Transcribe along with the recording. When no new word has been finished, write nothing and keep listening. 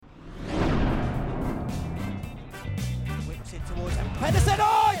Henderson,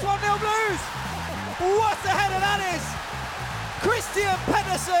 oh, it's 1-0 Blues! What a header that is! Christian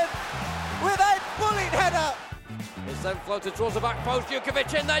Pedersen with a bullet header. It's then floated towards the back post, Jukovic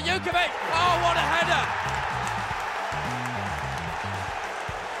in there, Jukovic! Oh, what a header!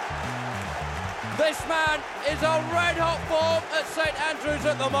 This man is on red-hot form at St Andrews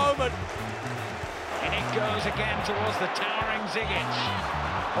at the moment. And it goes again towards the towering Zigic.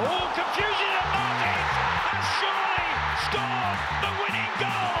 Oh, confusion at Martins has surely scored the winning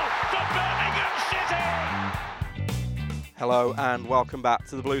goal for Birmingham City. Hello and welcome back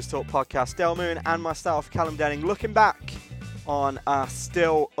to the Blues Talk podcast. Dale Moon and myself, Callum Denning, looking back on our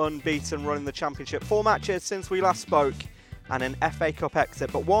still unbeaten run in the Championship. 4 matches since we last spoke and an FA Cup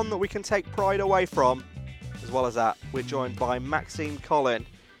exit, but one that we can take pride away from. As well as that, we're joined by Maxime Colin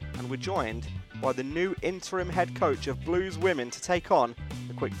and we're joined by the new interim head coach of Blues Women to take on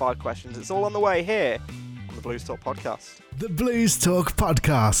the Quick 5 questions. It's all on the way here on the Blues Talk podcast. The Blues Talk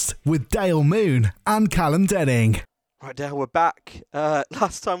podcast with Dale Moon and Callum Denning. Right, Dale, we're back.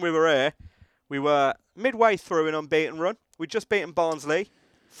 Last time we were here, we were midway through an unbeaten run. We'd just beaten Barnsley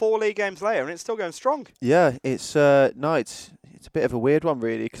 4 league games later, and it's still going strong. Yeah, it's a bit of a weird one,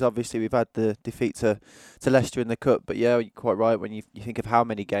 really, because obviously we've had the defeat to Leicester in the Cup. But yeah, you're quite right. When you think of how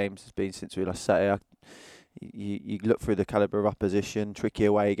many games it's been since we last sat here, you look through the calibre of opposition, tricky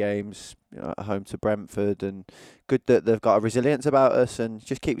away games, at home to Brentford, and good that they've got a resilience about us and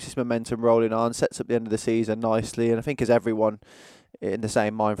just keeps this momentum rolling on, sets up the end of the season nicely. And I think as everyone in the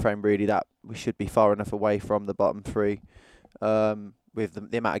same mind frame, really, that we should be far enough away from the bottom 3.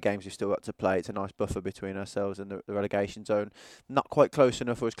 With the amount of games we've still got to play, it's a nice buffer between ourselves and the relegation zone. Not quite close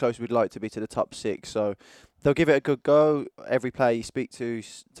enough, or as close as we'd like to be to the top 6. So they'll give it a good go. Every player you speak to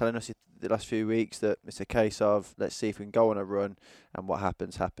is telling us the last few weeks that it's a case of let's see if we can go on a run, and what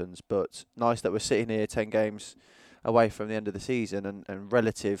happens. But nice that we're sitting here 10 games away from the end of the season and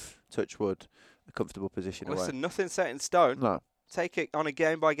relative, touch wood, a comfortable position away. Listen, nothing's set in stone. No. Take it on a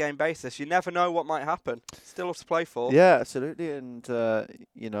game-by-game basis. You never know what might happen. Still have to play for. Yeah, absolutely. And,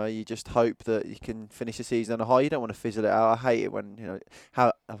 you just hope that you can finish the season on a high. You don't want to fizzle it out. I hate it when,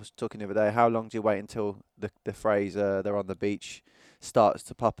 how I was talking the other day, how long do you wait until the phrase they're on the beach starts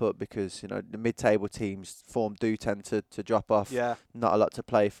to pop up? Because, the mid-table teams' form do tend to drop off. Yeah. Not a lot to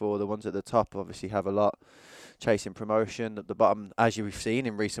play for. The ones at the top obviously have a lot. Chasing promotion at the bottom, as you've seen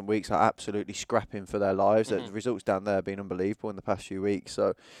in recent weeks, are absolutely scrapping for their lives. The results down there have been unbelievable in the past few weeks.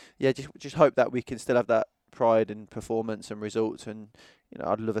 So, yeah, just hope that we can still have that pride in performance and results. And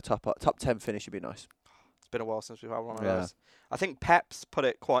I'd love a top 10 finish. Would be nice. It's been a while since we've had one of those. I think Pep's put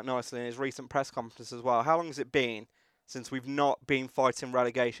it quite nicely in his recent press conference as well. How long has it been since we've not been fighting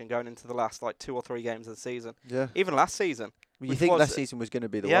relegation going into the last 2 or 3 games of the season? Yeah. Even last season. You think last season was going to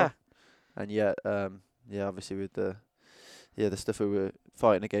be the one? And yet. Yeah, obviously with the stuff we were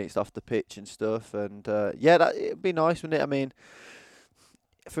fighting against off the pitch and stuff, and it'd be nice, wouldn't it? I mean,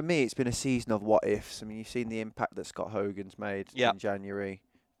 for me, it's been a season of what ifs. I mean, you've seen the impact that Scott Hogan's made in January.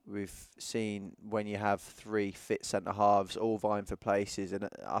 We've seen when you have 3 fit centre halves all vying for places, and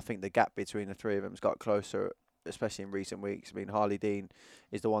I think the gap between the 3 of them has got closer, especially in recent weeks. I mean, Harley Dean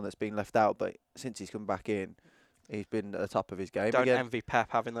is the one that's been left out, but since he's come back in, he's been at the top of his game. Don't again. envy Pep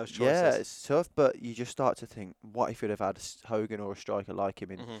having those choices. Yeah, it's tough, but you just start to think, what if you'd have had Hogan or a striker like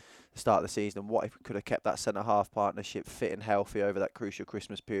him in the start of the season? What if we could have kept that centre-half partnership fit and healthy over that crucial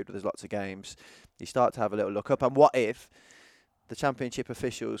Christmas period where there's lots of games? You start to have a little look up. And what if the Championship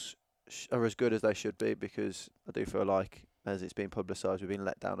officials are as good as they should be? Because I do feel like, as it's been publicised, we've been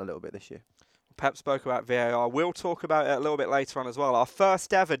let down a little bit this year. Pep spoke about VAR. We'll talk about it a little bit later on as well. Our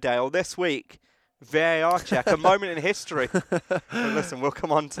first ever, Dale, this week. VAR check, a moment in history. But listen, we'll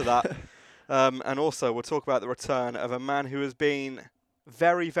come on to that. And also, we'll talk about the return of a man who has been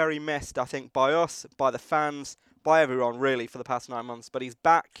very, very missed, I think, by us, by the fans, by everyone, really, for the past 9 months. But he's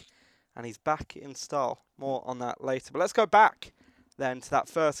back, and he's back in style. More on that later. But let's go back, then, to that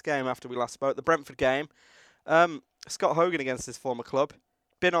first game after we last spoke, the Brentford game. Scott Hogan against his former club.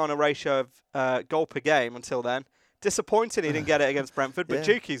 Been on a ratio of goal per game until then. Disappointing he didn't get it against Brentford, but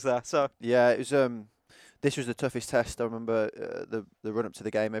Juki's there. So yeah, it was. This was the toughest test. I remember the run up to the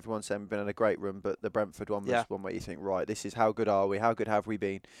game. Everyone saying we've been on a great run, but the Brentford one was one where you think, right, this is how good are we? How good have we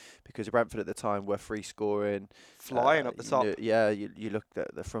been? Because Brentford at the time were free scoring, flying up the top. You looked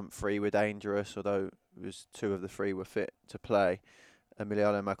at the front 3 were dangerous, although it was 2 of the 3 were fit to play.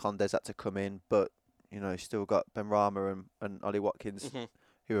 Emiliano Marcondes had to come in, but still got Ben Rama and Ollie Watkins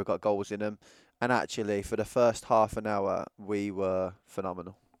who have got goals in them. And actually, for the first half an hour, we were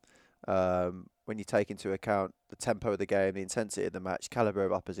phenomenal. When you take into account the tempo of the game, the intensity of the match, calibre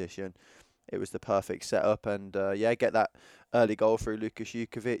of opposition, it was the perfect setup. And get that early goal through Lukas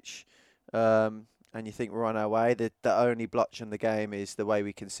Jukovic. And you think we're on our way. The only blotch on the game is the way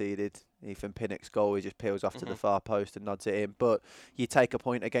we conceded. Ethan Pinnock's goal, he just peels off to the far post and nods it in. But you take a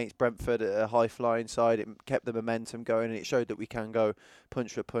point against Brentford at a high-flying side. It kept the momentum going, and it showed that we can go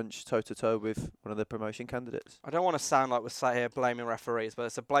punch for punch, toe-to-toe with one of the promotion candidates. I don't want to sound like we're sat here blaming referees, but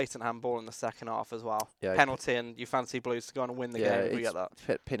it's a blatant handball in the second half as well. Yeah, penalty, and you fancy Blues to go on and win the game if we get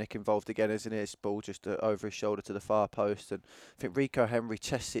that. Pinnock involved again, isn't it? His ball just over his shoulder to the far post. And I think Rico Henry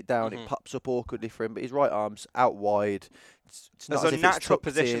chests it down. It pops up awkwardly for him, but his right arm's out wide. It's not as natural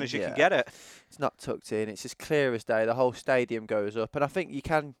position as you can get it. It's not tucked in. It's as clear as day. The whole stadium goes up. And I think you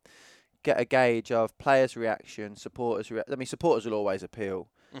can get a gauge of players' reaction, supporters' reaction. I mean, supporters will always appeal.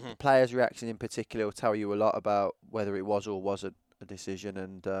 Players' reaction in particular will tell you a lot about whether it was or wasn't a decision.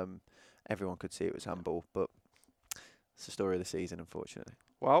 And everyone could see it was handball. But it's the story of the season, unfortunately.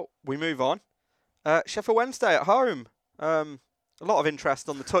 Well, we move on. Sheffield Wednesday at home. A lot of interest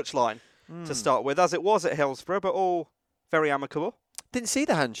on the touchline to start with, as it was at Hillsborough, but all very amicable. Didn't see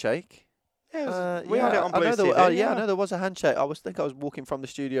the handshake. Yeah, we had it on Blue TV. I know there was a handshake. I was walking from the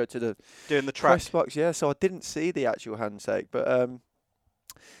studio to the doing the track press box. Yeah, so I didn't see the actual handshake. But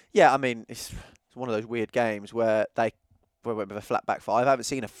I mean, it's one of those weird games where they went with a flat back five. I haven't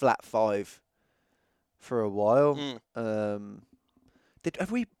seen a flat five for a while. I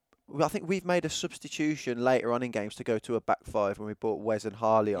think we've made a substitution later on in games to go to a back five when we brought Wes and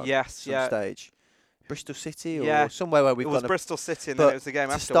Harley on. Some stage. Bristol City or somewhere where we've gone. It was Bristol City, and then it was the game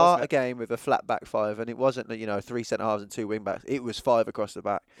after. To start a game with a flat back five, and it wasn't 3 centre halves and 2 wing backs. It was 5 across the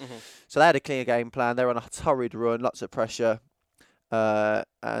back. So they had a clear game plan. They were on a torrid run, lots of pressure,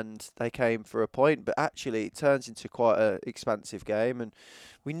 and they came for a point. But actually, it turns into quite an expansive game, and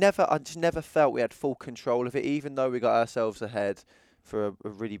I just never felt we had full control of it, even though we got ourselves ahead for a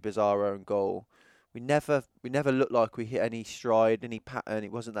really bizarre own goal. We never looked like we hit any stride, any pattern.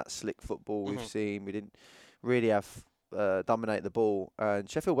 It wasn't that slick football we've seen. We didn't really have dominate the ball. And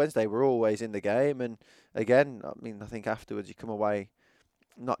Sheffield Wednesday were always in the game. And again, I think afterwards you come away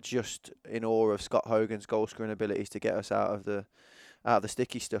not just in awe of Scott Hogan's goal scoring abilities to get us out of the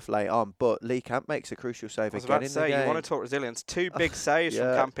sticky stuff late on, but Lee Camp makes a crucial save again in the game. You want to talk resilience. 2 big saves from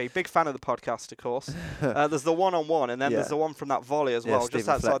Campy. Big fan of the podcast, of course. There's the one-on-one, and then there's the one from that volley as well, just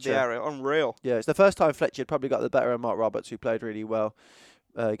outside the area. Unreal. Yeah, it's the first time Fletcher had probably got the better of Mark Roberts, who played really well.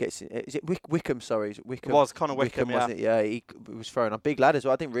 Is it Wickham? Sorry, is it Wickham? It was Connor Wickham, wasn't it? Yeah, he was throwing a big lad as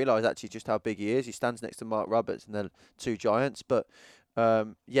well. I didn't realise actually just how big he is. He stands next to Mark Roberts and the 2 giants, but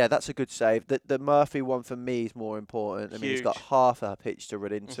that's a good save. The Murphy one for me is more important. I mean, he's got half a pitch to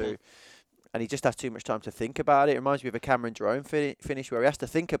run into, and he just has too much time to think about it. It reminds me of a Cameron Jerome finish where he has to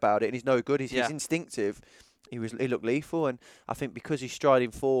think about it, and he's no good. He's instinctive. He looked lethal, and I think because he's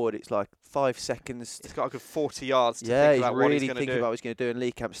striding forward, it's like 5 seconds. He's got a good 40 yards to think about what he's going to do. Thinking about what he's going to do, and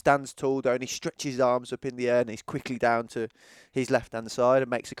Lee Camp stands tall, don't he? Stretches his arms up in the air, and he's quickly down to his left-hand side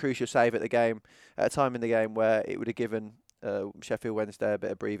and makes a crucial save at a time in the game where it would have given Sheffield Wednesday a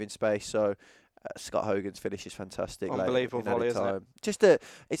bit of breathing space. So Scott Hogan's finish is fantastic. Unbelievable volley, isn't it?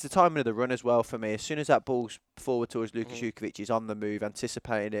 It's the timing of the run as well for me. As soon as that ball's forward towards Lukas Jukovic, he's on the move,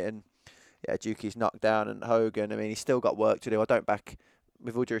 anticipating it, and Juki's knocked down, and Hogan, I mean, he's still got work to do. I don't back,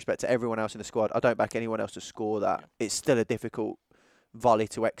 with all due respect to everyone else in the squad, I don't back anyone else to score that. It's still a difficult volley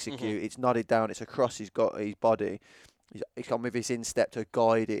to execute. It's nodded down, it's across his body. He's gone with his instep to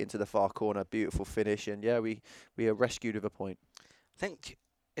guide it into the far corner. Beautiful finish, and we are rescued with a point. I think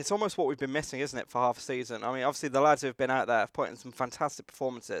it's almost what we've been missing, isn't it, for half a season? I mean, obviously the lads who have been out there have put in some fantastic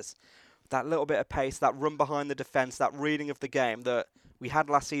performances. That little bit of pace, that run behind the defence, that reading of the game that we had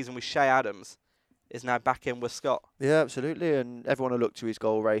last season with Shea Adams is now back in with Scott. Yeah, absolutely, and everyone will look to his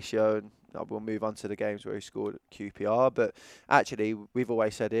goal ratio, and we'll move on to the games where he scored at QPR. But actually, we've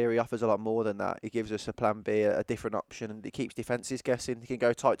always said here, he offers a lot more than that. He gives us a plan B, a different option, and he keeps defences guessing. He can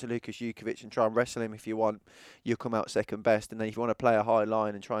go tight to Lukas Jukovic and try and wrestle him if you want. You'll come out second best. And then if you want to play a high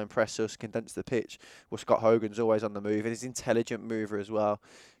line and try and press us, condense the pitch, well, Scott Hogan's always on the move, and he's an intelligent mover as well.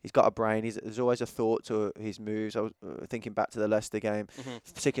 He's got a brain. There's always a thought to his moves. I was thinking back to the Leicester game,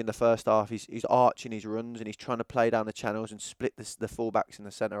 particularly in the first half. He's arching his runs, and he's trying to play down the channels and split the fullbacks and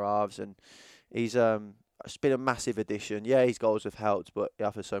the centre halves. And he's it's been a massive addition. Yeah, his goals have helped, but he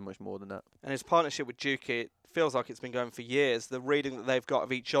offers so much more than that. And his partnership with Juki, it feels like it's been going for years. The reading that they've got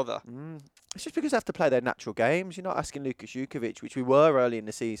of each other. It's just because they have to play their natural games. You're not asking Lukas Jukovic, which we were early in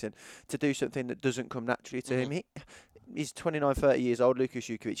the season, to do something that doesn't come naturally to him. He's 29, 30 years old, Lukas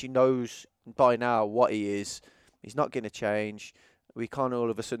Jukovic. He knows by now what he is. He's not going to change. We can't all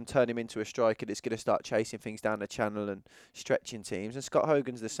of a sudden turn him into a striker that's going to start chasing things down the channel and stretching teams. And Scott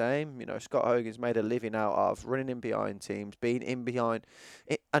Hogan's the same. You know, Scott Hogan's made a living out of running in behind teams, being in behind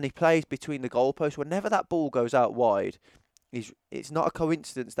it, and he plays between the goalposts. Whenever that ball goes out wide, it's not a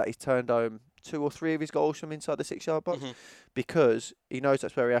coincidence that he's turned home 2 or 3 of his goals from inside the 6-yard box, because he knows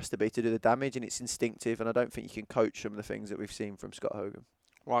that's where he has to be to do the damage, and it's instinctive. And I don't think you can coach some of the things that we've seen from Scott Hogan.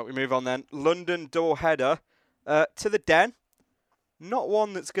 Right, we move on then. London door header to the Den. Not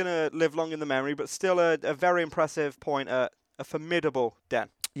one that's going to live long in the memory, but still a very impressive point at a formidable Den.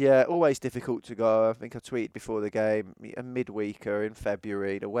 Yeah, always difficult to go. I think I tweeted before the game, a midweeker in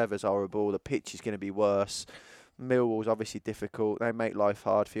February, the weather's horrible, the pitch is going to be worse. Millwall's obviously difficult. They make life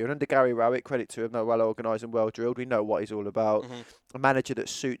hard for you. And under Gary Rowett, credit to him, they're well organised and well drilled. We know what he's all about. A manager that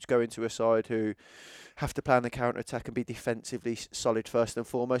suits going to a side who have to play on the counter-attack and be defensively solid first and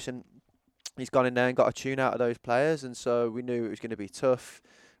foremost. And he's gone in there and got a tune out of those players, and so we knew it was going to be tough.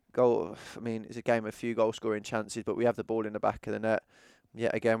 It's a game of few goal-scoring chances, but we have the ball in the back of the net.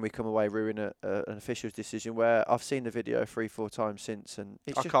 Yet again, we come away ruining an official's decision where I've seen the video 3-4 times since, and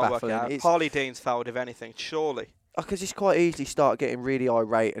it's just baffling. Work it out. Harley Dean's fouled, if anything, surely. Because it's quite easy start getting really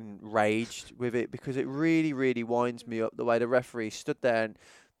irate and raged with it, because it really, really winds me up the way the referee stood there, and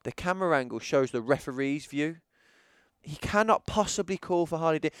the camera angle shows the referee's view. He cannot possibly call for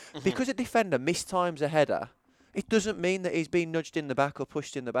Harley Dean. Because a defender mistimes a header, it doesn't mean that he's been nudged in the back or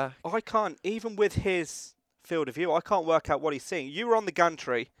pushed in the back. I can't, even with his field of view, I can't work out what he's seeing. You were on the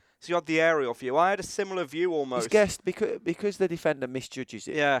gantry, so you had the aerial view. I had a similar view almost. He's guessed because the defender misjudges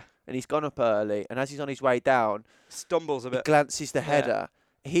it. Yeah. And he's gone up early, and as he's on his way down, stumbles a bit. He glances the header.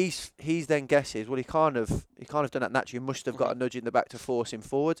 He's then guesses, well, he can't have done that naturally. He must have got a nudge in the back to force him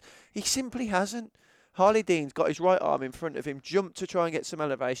forward. He simply hasn't. Harley Dean's got his right arm in front of him, jumped to try and get some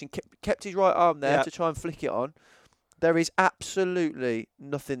elevation, kept his right arm there to try and flick it on. There is absolutely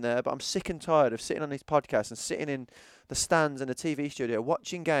nothing there, but I'm sick and tired of sitting on this podcast and sitting in the stands and the TV studio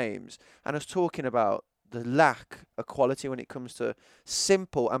watching games and us talking about the lack of quality when it comes to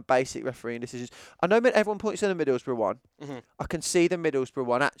simple and basic refereeing decisions. I know everyone points to the Middlesbrough one. I can see the Middlesbrough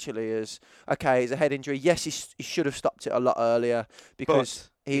one actually as, okay, it's a head injury. Yes, he should have stopped it a lot earlier because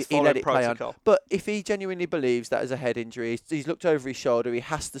he let it play on. But if he genuinely believes that is a head injury, he's looked over his shoulder, he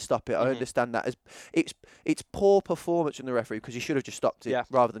has to stop it. I understand that. It's poor performance from the referee because he should have just stopped it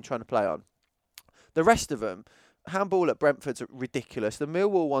rather than trying to play on. The rest of them, handball at Brentford's ridiculous. The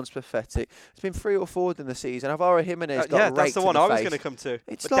Millwall one's pathetic. It's been 3 or 4 in the season. Alvaro Jimenez got raked that's the one in the I was face. going to come to.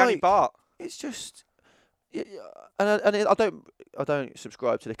 It's like, Danny Bart. It's just, I don't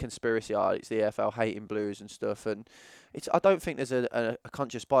subscribe to the conspiracy. It's the EFL hating Blues and stuff, and I don't think there's a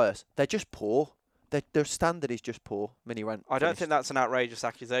conscious bias. They're just poor. Their standard is just poor. I don't think that's an outrageous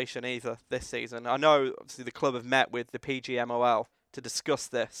accusation either this season. I know obviously the club have met with the PGMOL to discuss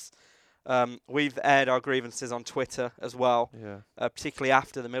this. We've aired our grievances on Twitter as well, particularly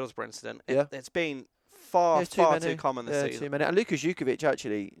after the Middlesbrough incident. It's been far too common this season. Too many. And Lukas Jukovic,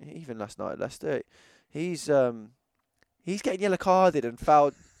 actually, even last night at Leicester, he's getting yellow carded and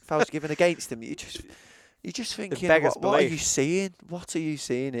fouls given against him. You just thinking, what are you seeing? What are you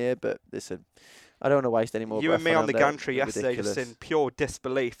seeing here? But listen, I don't want to waste any more. You and me on the gantry yesterday, just in pure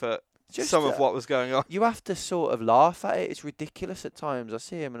disbelief at some of what was going on. You have to sort of laugh at it. It's ridiculous at times. I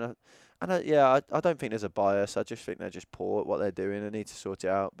see him and I don't think there's a bias. I just think they're just poor at what they're doing. They need to sort it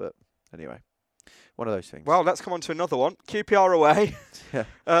out. But anyway, one of those things. Well, let's come on to another one. QPR away.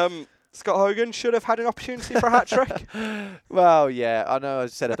 Scott Hogan should have had an opportunity for a hat-trick. Well, yeah, I know I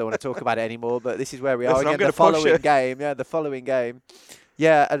said I don't want to talk about it anymore, but this is where we are again. The following game.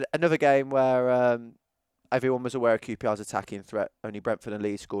 Yeah, another game where everyone was aware of QPR's attacking threat. Only Brentford and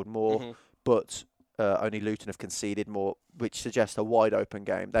Leeds scored more, but only Luton have conceded more, which suggests a wide-open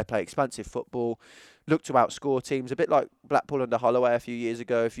game. They play expansive football, look to outscore teams, a bit like Blackpool under Holloway a few years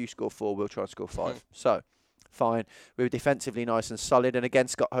ago. If you score 4, we'll try and score 5. So, fine. We were defensively nice and solid, and again,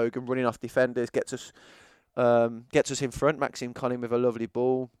 Scott Hogan running off defenders gets us in front. Maxime Conning with a lovely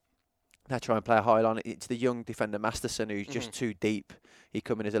ball. They try and play a high line. It's the young defender Masterson who's just too deep. He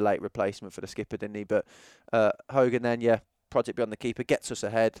come in as a late replacement for the skipper, didn't he? But Hogan then, prods it beyond the keeper, gets us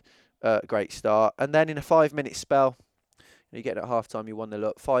ahead. Great start. And then in a 5-minute spell, you get at half-time, you 1-0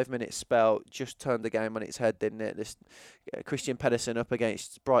 up. 5-minute spell, just turned the game on its head, didn't it? This Christian Pedersen up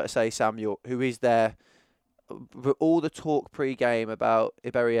against Bright Say Samuel, who is their all the talk pre-game about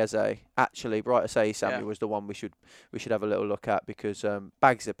Iberi Eze, actually, Bright Asay Sammy was the one we should have a little look at, because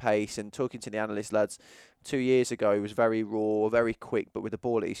bags of pace. And talking to the analyst lads, 2 years ago he was very raw, very quick, but with the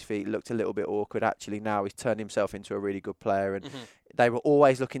ball at his feet looked a little bit awkward. Actually, now he's turned himself into a really good player, and they were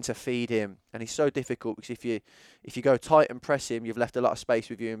always looking to feed him. And he's so difficult, because if you go tight and press him, you've left a lot of space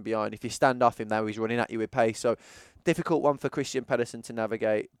with you and behind. If you stand off him, now he's running at you with pace. So difficult one for Christian Pedersen to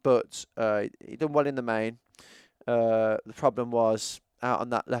navigate, but he done well in the main. The problem was out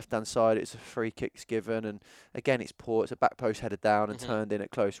on that left-hand side, it's a free kicks given, and again it's poor. It's a back post headed down and turned in at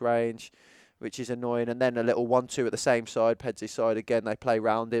close range, which is annoying. And then a little 1-2 at the same side, Pedsy's side again. They play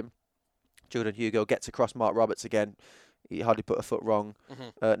round him. Jordan Hugo gets across Mark Roberts again. He hardly put a foot wrong.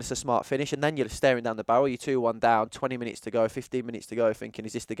 And it's a smart finish. And then you're staring down the barrel. You're 2-1 down, 20 minutes to go, 15 minutes to go, thinking,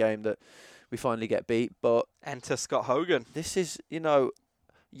 is this the game that we finally get beat? But enter Scott Hogan. This is,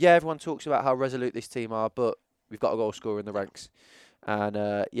 everyone talks about how resolute this team are, but we've got a goal scorer in the ranks. And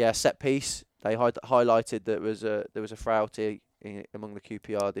set piece. They highlighted that there was a frailty among the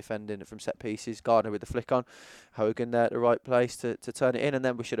QPR defending from set pieces. Gardner with the flick on, Hogan there at the right place to turn it in, and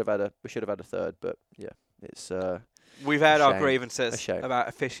then we should have had a third. But yeah, it's we've had our grievances about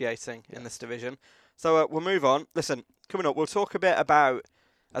officiating in this division, so we'll move on. Listen, coming up, we'll talk a bit about,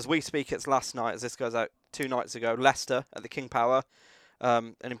 as we speak, it's last night, as this goes out 2 nights ago, Leicester at the King Power,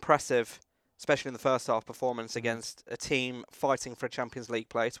 an impressive, especially in the first half, performance against a team fighting for a Champions League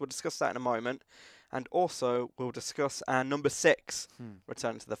place. We'll discuss that in a moment. And also, we'll discuss our number 6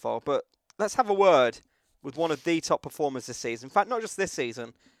 return to the fold. But let's have a word with one of the top performers this season. In fact, not just this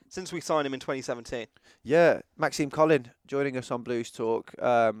season, since we signed him in 2017. Yeah, Maxime Collin joining us on Blues Talk.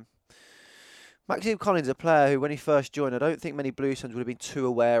 Maxime Collin's a player who, when he first joined, I don't think many Blues fans would have been too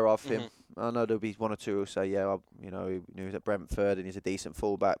aware of him. I know there'll be 1 or 2 who'll say, he was at Brentford and he's a decent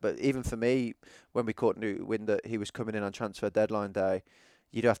fullback. But even for me, when we caught wind that he was coming in on transfer deadline day,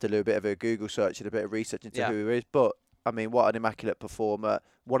 you'd have to do a bit of a Google search and a bit of research into who he is. But, I mean, what an immaculate performer.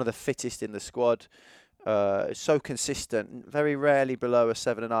 One of the fittest in the squad. So consistent. Very rarely below a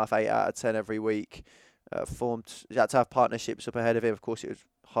 7.5, 8 out of 10 every week. You had to have partnerships up ahead of him. Of course, it was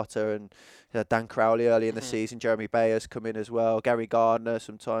Hotter and Dan Crowley early in the season. Jeremy Bayer's come in as well. Gary Gardner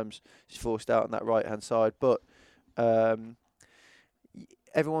sometimes is forced out on that right-hand side. But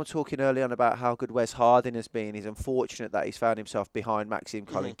everyone talking early on about how good Wes Harding has been. He's unfortunate that he's found himself behind Maxime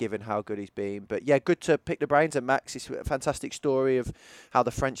Collin, given how good he's been. But yeah, good to pick the brains of Max. It's a fantastic story of how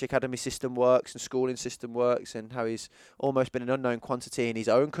the French academy system works and schooling system works, and how he's almost been an unknown quantity in his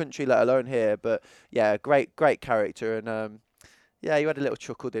own country, let alone here. But yeah, great character. And yeah, you had a little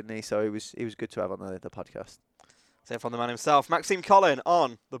chuckle, didn't he? So he was good to have on the podcast. So from the man himself, Maxime Collin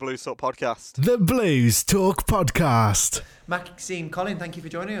on the Blues Talk podcast. The Blues Talk podcast. Maxime Collin, thank you for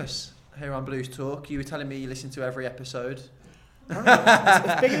joining us here on Blues Talk. You were telling me you listen to every episode.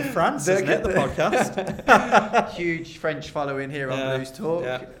 It's big in France, isn't it, the podcast? Huge French following here on Blues Talk.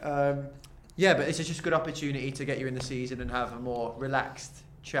 Yeah. But it's just a good opportunity to get you in the season and have a more relaxed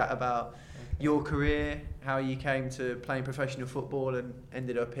chat about your career, how you came to playing professional football and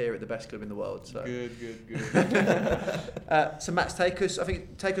ended up here at the best club in the world. So Good. So Max, take us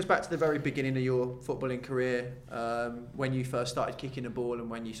back to the very beginning of your footballing career, when you first started kicking a ball and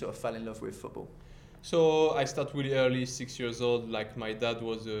when you sort of fell in love with football. So I started really early, 6 years old. Like my dad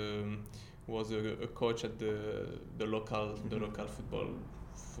was a coach at the local football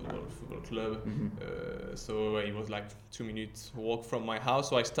club. So it was like 2 minutes walk from my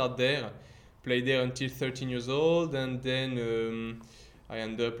house. So I started there. Played there until 13 years old, and then I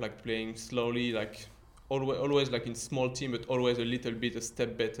ended up like playing slowly, like always like in small team, but always a little bit a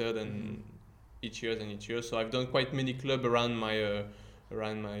step better than each year. So I've done quite many clubs around my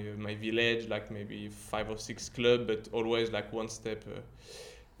village, like maybe 5 or 6 clubs, but always like one step.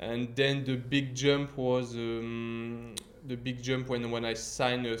 And then the big jump was when I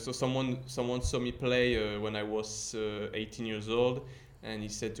signed. So someone saw me play when I was 18 years old. And he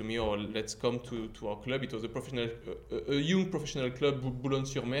said to me, let's come to our club. It was a young professional club,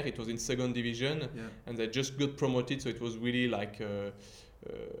 Boulogne-sur-Mer. It was in 2nd division, and they just got promoted. So it was really like a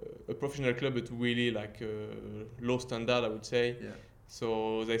professional club, but really like low standard, I would say. Yeah.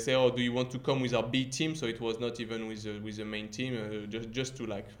 So they say, do you want to come with our B team? So it was not even with the main team, just to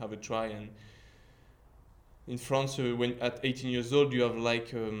like have a try. And in France, when at 18 years old, you have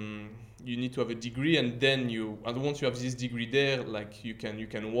like you need to have a degree, and once you have this degree there, like you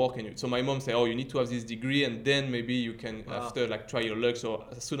can work. And so my mom said, you need to have this degree, and then maybe you can after like try your luck. So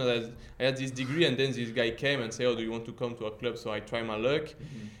as soon as I had this degree, and then this guy came and said, do you want to come to our club? So I tried my luck,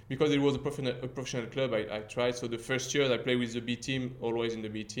 because it was a professional club. I tried. So the first year I played with the B team, always in the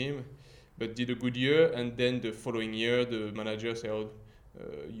B team. but did a good year, and then the following year the manager said, "Oh,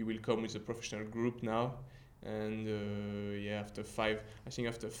 you will come with a professional group now." And after five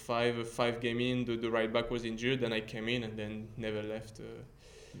game in, the right back was injured, and I came in, and then never left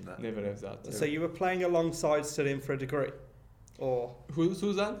that. So you were playing alongside studying for a degree, or who's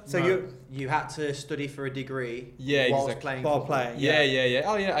that? so No, you had to study for a degree whilst exactly. playing while football. playing? Yeah.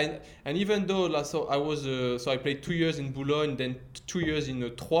 Oh yeah, and even though I played 2 years in Boulogne, then 2 years in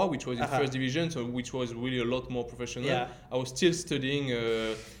Troyes, which was in first division, so which was really a lot more professional. Yeah. I was still studying.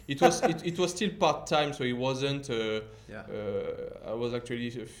 It was still part time, so it wasn't. I was actually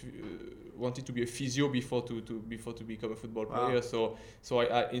wanted to be a physio before to become a football player. So I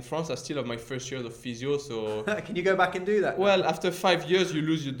in France I still have my first year of physio. So Can you go back and do that? well, after 5 years you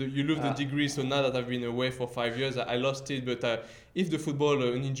lose the degree. So now that I've been away for 5 years, I lost it. But if the football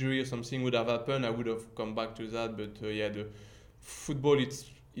an injury or something would have happened, I would have come back to that. But the football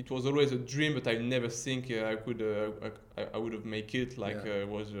it was always a dream, but I never think I would have make it.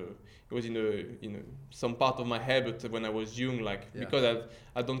 It was in some part of my head, but when I was young, because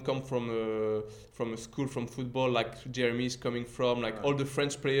I don't come from a school from football like Jeremy is coming from. All the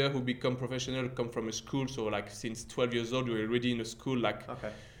French players who become professional come from a school. So since 12 years old, you're already in a school.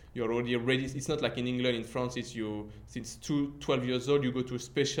 You're already ready. It's not like in England. In France, it's since 12 years old you go to a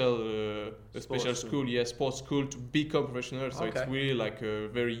special school, sports school to become professional. So it's really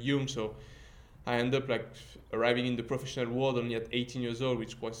very young. So I end up arriving in the professional world only at 18 years old,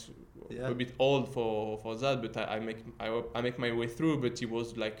 which was a bit old for that. But I make my way through. But it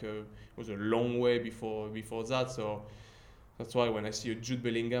was a long way before that. So that's why when I see a Jude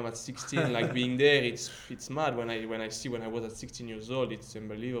Bellingham at 16, being there, it's mad. When I see when I was at 16 years old, it's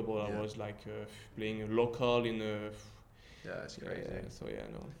unbelievable. I was playing a local in a. Yeah, it's crazy.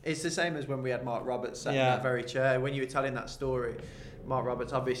 No. It's the same as when we had Mark Roberts sat in that very chair. When you were telling that story, Mark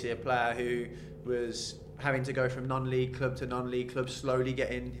Roberts, obviously a player who was having to go from non-league club to non-league club, slowly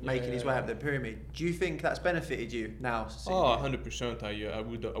making his way up the pyramid. Do you think that's benefited you now? 100%. I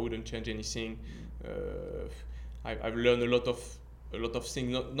wouldn't change anything. I've learned a lot of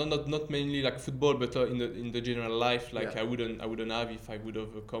things. Not mainly football, but in the general life. I wouldn't have if I would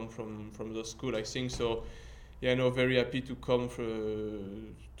have come from the school. I think so. Very happy to come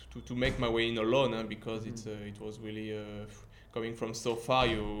to make my way in alone, because it was really coming from so far.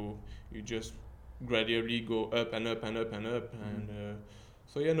 You just gradually go up and up and up and up, and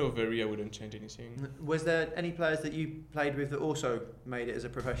I wouldn't change anything. Was there any players that you played with that also made it as a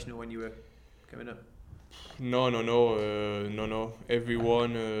professional when you were coming up? No.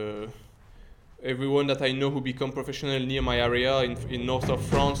 Everyone that I know who become professional near my area in north of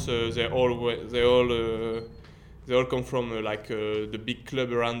France, they all come from the big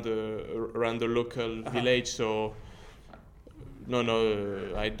club around the local village. So no,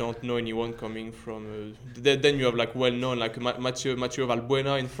 I don't know anyone coming from. Then you have well-known Mathieu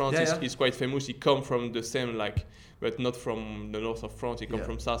Valbuena in France. He's quite famous. He come from the same but not from the north of France. He come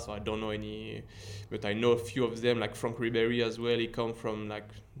from south, so I don't know any. But I know a few of them, like Franck Ribéry as well. He come from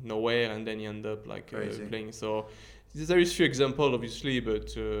nowhere, and then he end up playing. So there is few examples, obviously,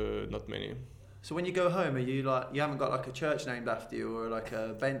 but not many. So when you go home, are you you haven't got a church named after you or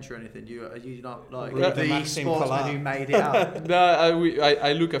a bench or anything? Are you not the sportsman who made it out? No,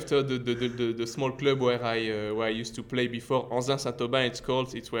 I look after the small club where I used to play before. Anzin Saint-Aubin, it's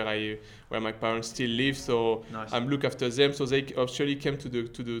called. It's where my parents still live. So nice. I'm look after them. So they actually came to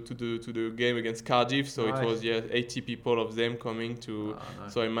the game against Cardiff. So it was 80 people of them coming to.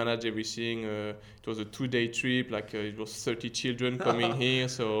 Nice. So I managed everything. It was a 2-day trip. It was 30 children coming here.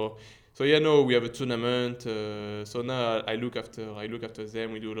 So we have a tournament. So now I look after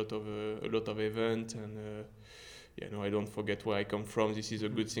them. We do a lot of events, and I don't forget where I come from. This is a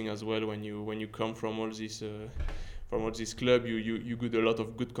good thing as well. When you come from all this club, you get a lot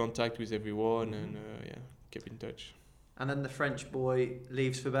of good contact with everyone, and keep in touch. And then the French boy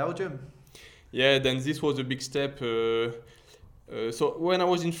leaves for Belgium. Yeah, then this was a big step. So when I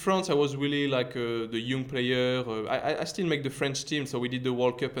was in France, I was really the young player. I still make the French team, so we did the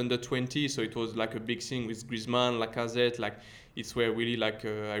World Cup under 20. So it was a big thing with Griezmann, Lacazette. It's where really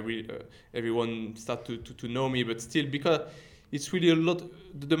everyone started to know me. But still, because it's really a lot.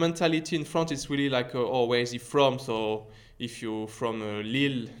 The mentality in France is really where is he from? So if you're from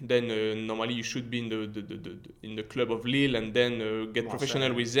Lille, then normally you should be in the club of Lille, and then get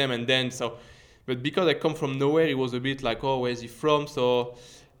professional with them, and then so. But because I come from nowhere, it was a bit where is he from? So,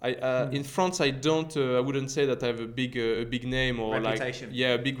 in France, I wouldn't say that I have a big name or reputation.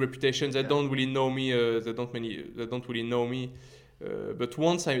 A big reputation. They don't really know me. They don't really know me. But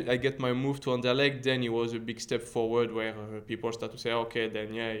once I get my move to Anderlecht, then it was a big step forward where people start to say, okay,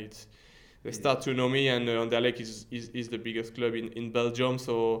 then they start to know me, and Anderlecht is the biggest club in Belgium.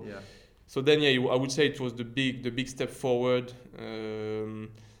 So then I would say it was the big step forward.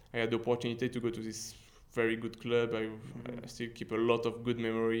 I had the opportunity to go to this very good club. I still keep a lot of good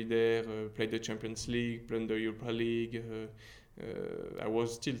memory there. Played the Champions League, played the Europa League. I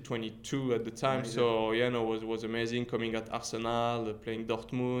was still 22 at the time, amazing. So was amazing. Coming at Arsenal, playing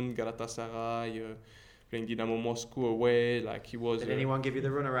Dortmund, Galatasaray, playing Dynamo Moscow away. Like he was. Did anyone give you the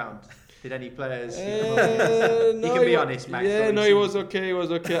runaround? Did any players? You can be honest, Max. Yeah, no, it was okay. It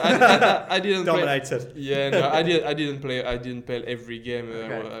was okay. I didn't dominated. Play. Yeah, no, I didn't play. I didn't play every game.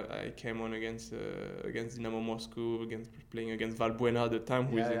 Okay. I came on against Dynamo Moscow, playing against Valbuena at the time,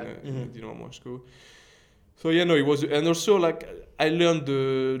 who is in Dynamo Moscow. So it was, and also like I learned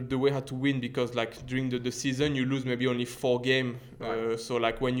the way how to win, because like during the season you lose maybe only 4 games. Right. So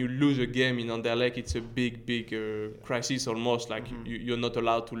like when you lose a game in Anderlecht, it's a big crisis almost. Like you're not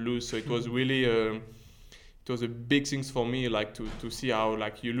allowed to lose. So it was really it was a big thing for me, like to see how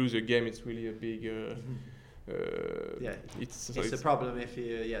like you lose a game. It's really a big. It's a problem if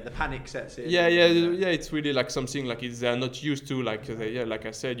the panic sets in. Yeah. It's really like something like they're not used to. Like like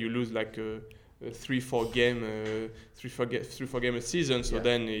I said, you lose like. 3-4 game a season. So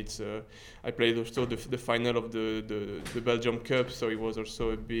then it's I played also the final of the Belgium Cup, so it was also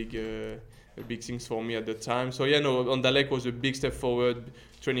a big thing for me at the time. So Anderlecht was a big step forward,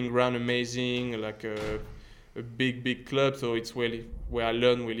 training ground amazing, like a big club. So it's really where I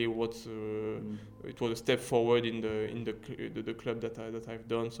learned really what it was a step forward in the club that I've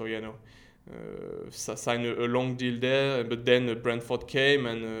done. So signed a long deal there, but then Brentford came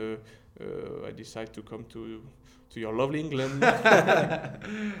and. I decided to come to your lovely England.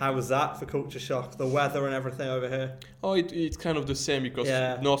 How was that for culture shock? The weather and everything over here? Oh, it's kind of the same, because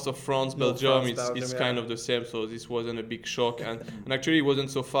north of France, Belgium, it's kind of the same. So this wasn't a big shock, and actually it wasn't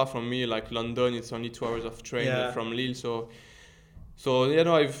so far from me. Like London, it's only 2 hours of train from Lille. So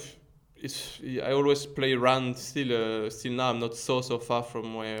I always play around. Still now I'm not so far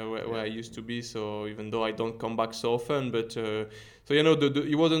from where I used to be. So even though I don't come back so often, but.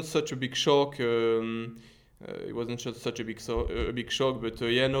 It wasn't such a big shock. It wasn't such a big shock, but So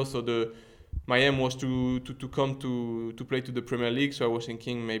my aim was to come to play to the Premier League. So I was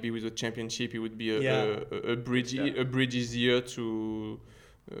thinking maybe with the Championship it would be a bridge easier to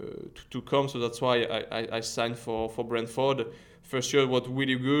come. So that's why I signed for Brentford. First year was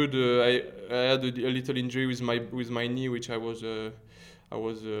really good. I had a little injury with my knee, which I was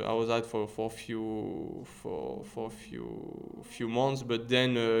out for a few months, but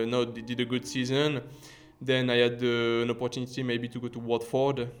then did a good season. Then I had an opportunity maybe to go to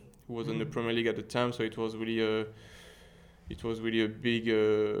Watford, who was in the Premier League at the time. So it was really a big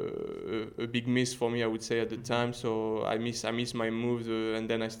miss for me, I would say, at the time. So I miss my moves, and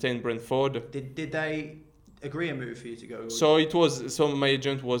then I stayed in Brentford. Did they agree a move for you to go? So my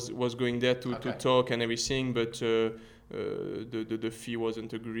agent was going there to talk and everything, but. The fee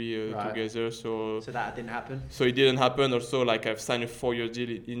wasn't agreed together, so that didn't happen. So it didn't happen. Also, like I've signed a 4-year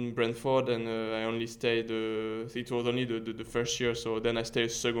deal in Brentford, and I only stayed. It was only the first year, so then I stayed a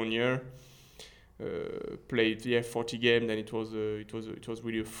second year. Played 40 games. Then it was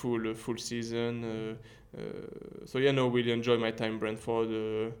really a full season. Really enjoyed my time in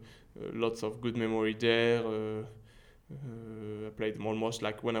Brentford. Lots of good memory there. I played almost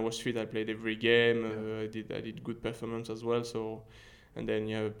like when I was fit. I played every game. I did good performance as well. So, and then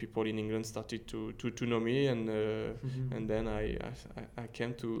people in England started to know me, and then I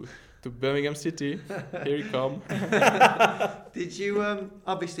came to Birmingham City. Here you come. Did you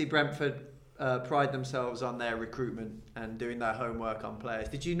obviously Brentford pride themselves on their recruitment and doing their homework on players?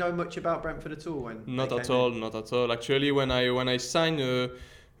 Did you know much about Brentford at all when? Not at all. Actually, when I signed.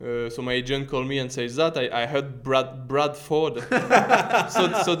 So my agent called me and says that I heard Bradford.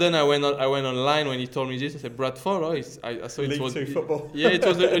 so then I went online when he told me this. I said Bradford. I saw it was League 2 football. Yeah, it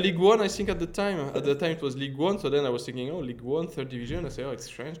was a League 1. I think at the time. At the time it was League 1. So then I was thinking, League 1, 3rd division. I said, it's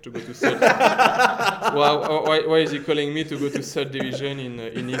strange to go to 3rd. Why is he calling me to go to 3rd division in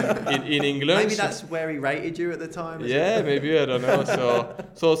England? Maybe that's where he rated you at the time. Yeah, maybe, I don't know.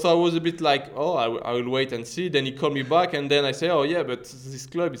 So I was a bit like, I will wait and see. Then he called me back, and then I say, but this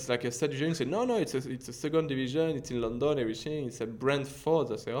club. It's like a 3rd division. He said, no, it's a 2nd division. It's in London, everything. It's at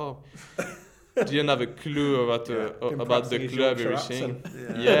Brentford. I say, didn't have a clue about the club, everything.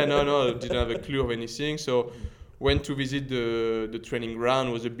 Didn't have a clue of anything. So went to visit the training ground.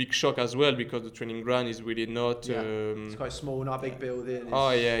 It was a big shock as well, because the training ground is really not. It's quite small, not a big building.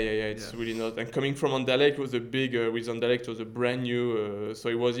 It's really not. And coming from Anderlecht, was a big. With Anderlecht, it was a brand new. So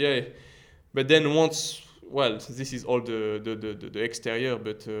it was But then once well, this is all the exterior,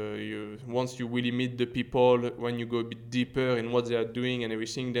 but once you really meet the people, when you go a bit deeper in what they are doing and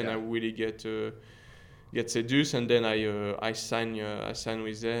everything, then I really get seduced, and then I sign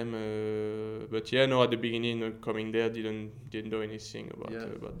with them. But at the beginning, coming there, didn't know anything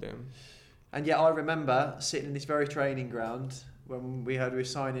about them. And yet I remember sitting in this very training ground when we heard we were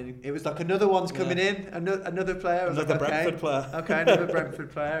signing. It was like another one's coming in, another player. Another Brentford player. Okay, another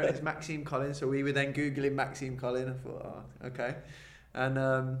Brentford player, and it's Maxime Collin. So we were then Googling Maxime Collin. I thought, okay. And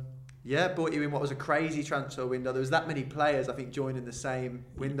brought you in what was a crazy transfer window. There was that many players, I think, joining the same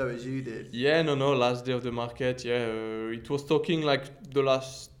window as you did. Yeah, last day of the market, it was talking like the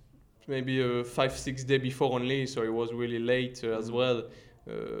last maybe 5-6 days before only, so it was really late as well.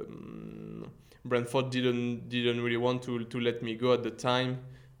 Brentford didn't really want to let me go at the time,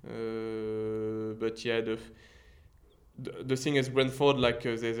 but the thing is Brentford, like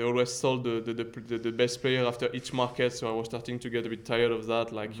they always sold the best player after each market, so I was starting to get a bit tired of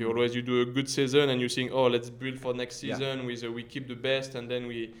that. Like you do a good season and you think, let's build for next season with we keep the best, and then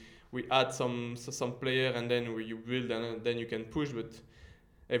we add some player, and then you build, and then you can push. But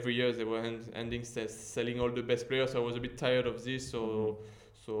every year they were ending selling all the best players, so I was a bit tired of this. So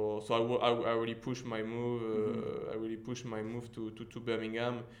I really pushed my move. I really pushed my move to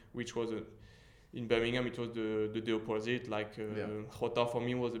Birmingham, which was in Birmingham it was the opposite. Like Jota for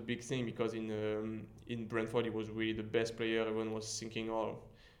me was a big thing, because in Brentford he was really the best player. Everyone was thinking,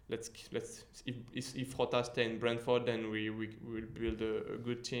 let's if Jota stay in Brentford, then we will build a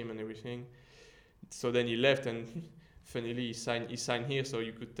good team and everything. So then he left, and finally he signed here, so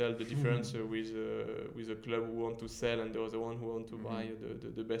you could tell the difference with a club who want to sell and the other one who want to buy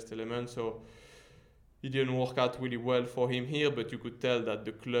the best element. So it didn't work out really well for him here, but you could tell that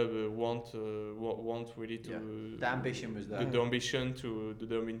the club want really to the ambition was there. The ambition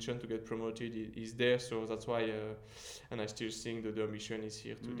to get promoted is there, so that's why and I still think that the ambition is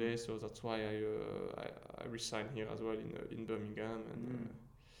here today, so that's why I resigned here as well in Birmingham, and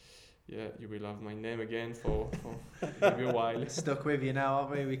you will have my name again for maybe a while. Stuck with you now,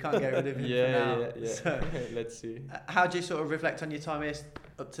 aren't we? We can't get rid of you for now. So, let's see. How do you sort of reflect on your time here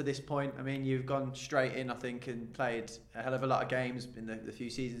up to this point? I mean, you've gone straight in, I think, and played a hell of a lot of games in the few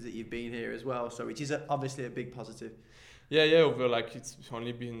seasons that you've been here as well, so which is obviously a big positive. Over it's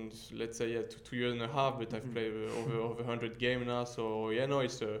only been, let's say, 2 years and a half, but I've played over 100 games now, so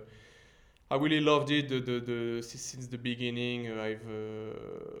it's I really loved it since the beginning.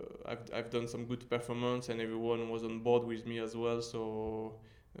 I've done some good performance, and everyone was on board with me as well. So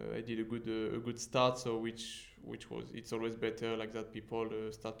I did a good start. So it's always better like that. People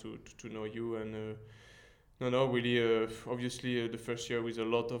start to know you, and really. Obviously, the first year with a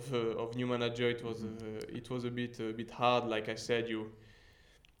lot of new manager, it was a bit hard. Like I said,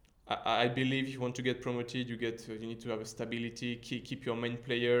 I believe if you want to get promoted, you need to have a stability, keep your main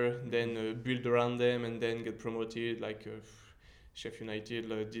player, then build around them, and then get promoted. Like Sheffield United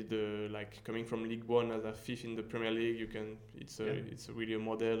did, like coming from League One as a fifth in the Premier League. It's really a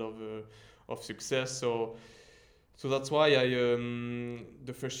model of success. So that's why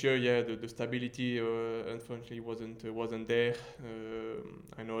the first year, the stability unfortunately wasn't there.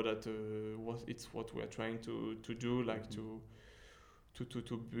 I know that it's what we are trying to do, like to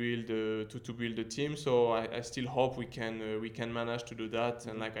build a team. So I still hope we can manage to do that.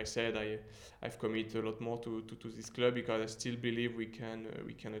 And like I said, I've committed a lot more to this club, because I still believe we can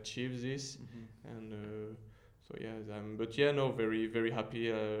achieve this. And very very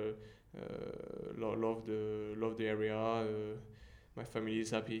happy. Love the area. My family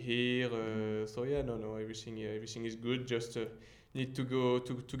is happy here. Everything is good. Just need to go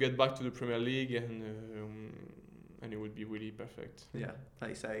to get back to the Premier League, and it would be really perfect. Yeah,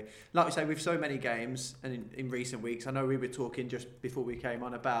 like we say, with so many games, and in recent weeks, I know we were talking just before we came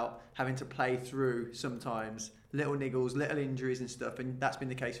on about having to play through sometimes little niggles, little injuries and stuff, and that's been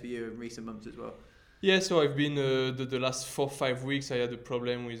the case for you in recent months as well. Yeah, so I've been the last 4-5 weeks. I had a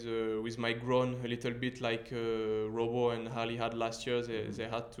problem with my groin, a little bit like Robo and Harley had last year. They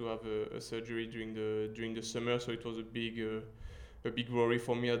had to have a surgery during the summer, so it was a big worry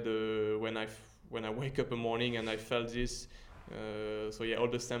for me when I wake up in the morning and I felt this. All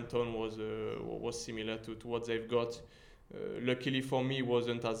the symptoms was similar to what they've got. Luckily for me, it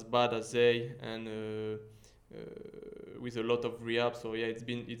wasn't as bad as they, and with a lot of rehab. So it's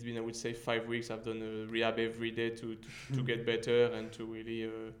been I would say 5 weeks. I've done rehab every day to get better and to really.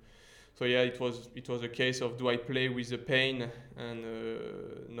 It was a case of, do I play with the pain and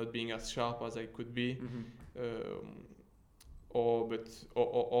not being as sharp as I could be,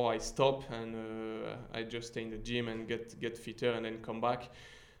 or I stop and I just stay in the gym and get fitter and then come back.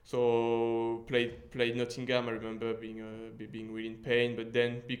 So played Nottingham. I remember being really in pain. But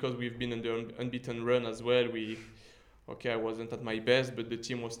then because we've been on the unbeaten run as well, I wasn't at my best, but the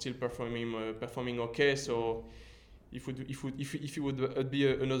team was still performing okay. So if it would be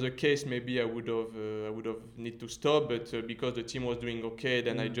another case, maybe I would have need to stop. But because the team was doing okay,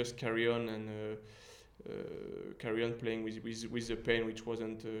 then I just carry on playing with the pain, which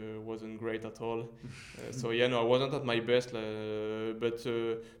wasn't great at all. I wasn't at my best,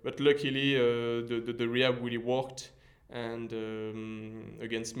 but luckily the rehab really worked. And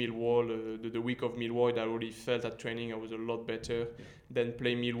against Millwall, the week of Millwall, I already felt at training I was a lot better. Then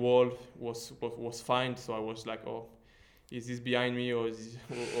play Millwall was fine, so I was like, oh, is this behind me, or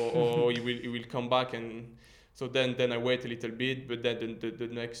it will come back? And so then I wait a little bit, but then the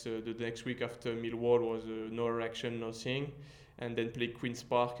next week after Millwall was no reaction, nothing, and then play Queen's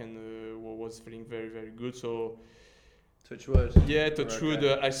Park and was feeling very, very good. So. Touch wood. Yeah, touch wood.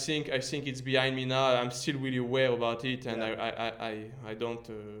 I think it's behind me now. I'm still really aware about it, and I don't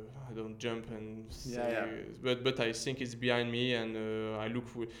jump and say, but I think it's behind me, and I look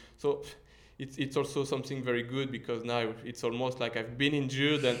for. So it's also something very good, because now it's almost like I've been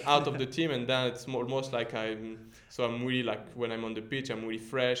injured and out of the team, and then it's almost like I'm really, like, when I'm on the pitch, I'm really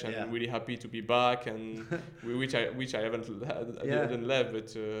fresh and I'm really happy to be back, and which I haven't left,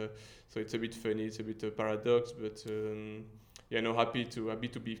 but. So it's a bit funny, it's a bit a paradox, but happy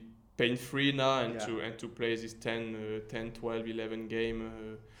to be pain-free now and to play this 10, 12, 11 game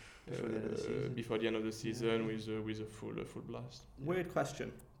before the end of the season with a full blast. Weird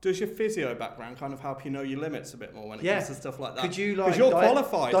question. Does your physio background kind of help you know your limits a bit more when it comes to stuff like that? Could you because you're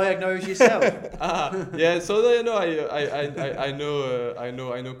qualified? Diagnose yourself? So I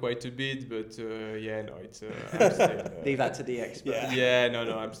know quite a bit, but it's I'm still, leave that to the expert.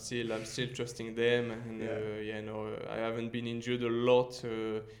 I'm still trusting them, and I haven't been injured a lot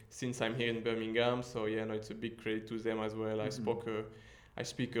since I'm here in Birmingham, so it's a big credit to them as well. I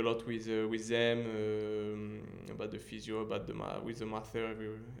speak a lot with them about the physio, with the master,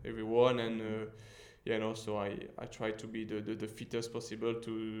 everyone, and so I try to be the fittest possible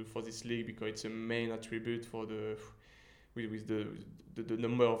for this league, because it's a main attribute for with the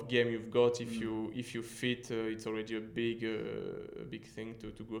number of game you've got. If you fit, it's already a big thing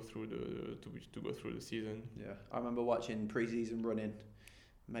to go through the season. Yeah, I remember watching pre-season running.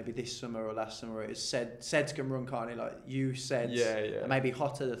 Maybe this summer or last summer, it was Seds can run, can't he? Like you said, and maybe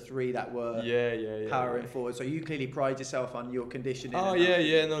Hotter, the three that were powering forward. So you clearly pride yourself on your conditioning. Oh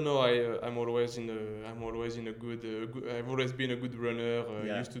I'm always in a good. I've always been a good runner.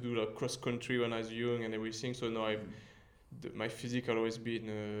 Used to do like cross country when I was young and everything. So now my physique has always been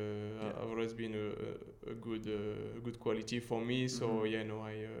a good quality for me. So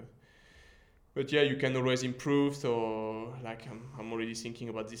But you can always improve. So like I'm already thinking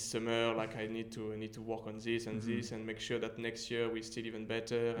about this summer. Like I need to work on this and this, and make sure that next year we're still even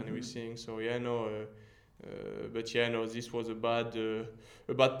better and everything. So this was a bad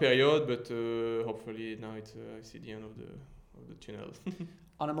period. But hopefully now I see the end of the tunnel.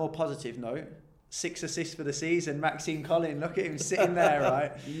 On a more positive note, 6 assists for the season, Maxime Collin. Look at him sitting there,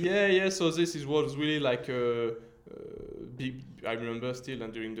 right? Yeah. So this was really like. I remember still,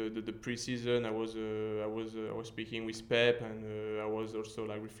 and during the pre-season, I was speaking with Pep, and I was also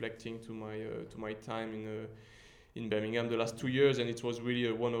like reflecting to my time in Birmingham the last 2 years, and it was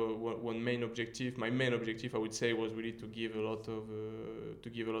really one main objective. My main objective, I would say, was really to give a lot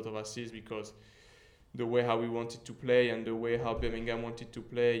of assists, because the way how we wanted to play and the way how Birmingham wanted to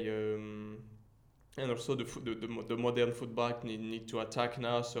play, and also the modern fullback need to attack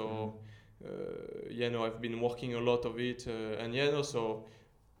now. So. I've been working a lot of it, so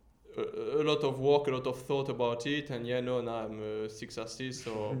a lot of work, a lot of thought about it, and now I'm 6 assists,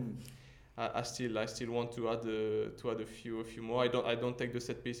 so I still want to add a few more. I don't take the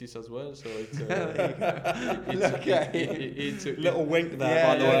set pieces as well, so it's a little wink there,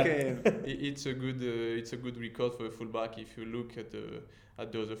 by the way. It's a good record for a fullback if you look at the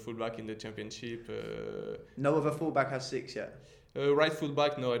other fullback in the championship. No other fullback has 6 yet. Right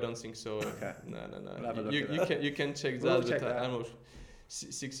fullback? No, I don't think so. Okay. No. We'll have a look at that. You can check We'll that. check But that. I'm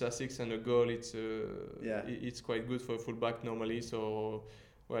 6 assists and a goal. It's quite good for a fullback normally. So,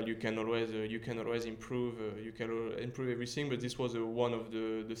 you can always improve. You can improve everything. But this was one of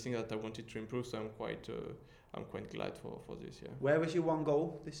the things that I wanted to improve. So I'm quite glad for this. Yeah. Where was your one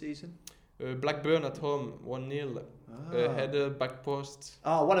goal this season? Blackburn at home, 1-0. Header, back post.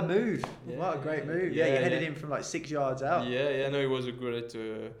 Oh, what a move! Yeah, what a great move! yeah, Yeah, you headed yeah. in from like 6 yards out. Yeah, no, it was a great.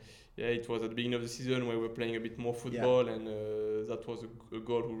 It was at the beginning of the season where we were playing a bit more football, and that was a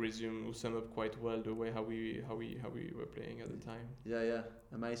goal who summed up quite well the way how we were playing at the time. Yeah,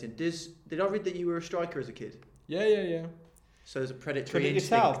 amazing. Did I read that you were a striker as a kid? Yeah. So there's a predatory Could it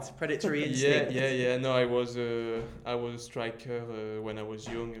yourself? instinct. Predatory instinct. Yeah. No, I was a striker when I was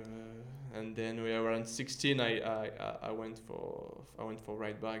young, and then around 16, I went for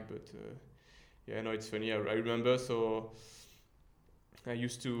right back. But no, it's funny. I remember. So I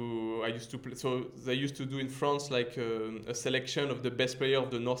used to play. So they used to do in France like a selection of the best player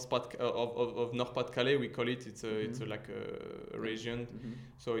of the North Pas-de-Calais. We call it. It's like a region. Mm-hmm.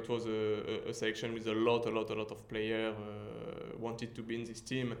 So it was a selection with a lot of players wanted to be in this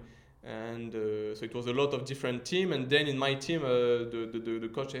team, and so it was a lot of different team. And then in my team, the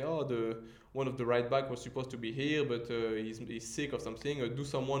coach said, one of the right back was supposed to be here, but he's sick or something. Do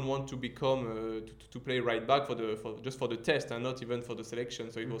someone want to become to play right back for the test and not even for the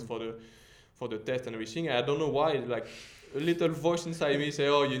selection? So it was for the test and everything. I don't know why, like a little voice inside me say,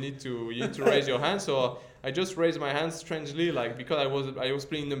 you need to raise your hand. So I just raised my hand strangely, like because I was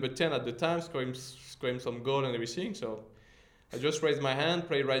playing number 10 at the time, scoring some goal and everything. So I just raised my hand,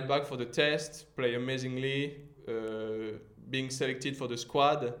 played right back for the test, play amazingly, being selected for the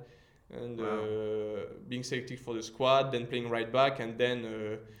squad. And being selected for the squad, then playing right back, and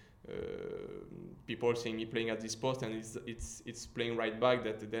then people seeing me playing at this post, and it's playing right back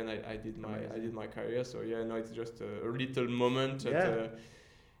that then I did my career. So it's just a little moment.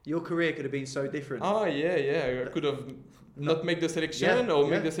 Your career could have been so different. Oh yeah. I could have not make the selection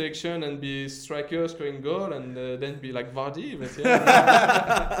make the selection and be striker scoring goal and then be like Vardy. But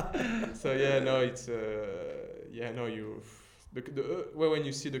so it's you. When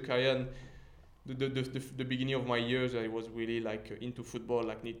you see the career, the beginning of my years, I was really like into football,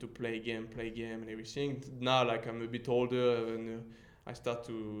 like need to play game and everything. Now, like I'm a bit older, and I start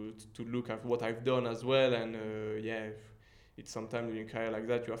to look at what I've done as well. And it's sometimes in your career like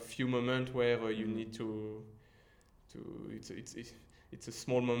that, you have few moments where you need to. It's a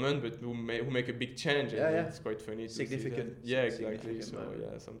small moment, but who make a big change. And it's quite funny. Significant. Yeah, exactly. So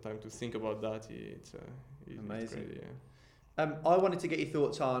sometimes to think about that, it's amazing. It's great, I wanted to get your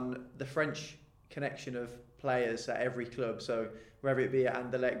thoughts on the French connection of players at every club. So whether it be at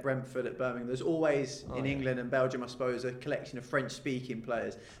Anderlecht, Brentford, at Birmingham, there's always England and Belgium, I suppose, a collection of French-speaking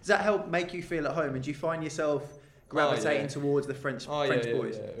players. Does that help make you feel at home? And do you find yourself gravitating towards the French boys?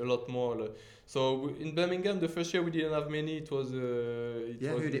 Yeah, a lot more. So in Birmingham, the first year we didn't have many. It was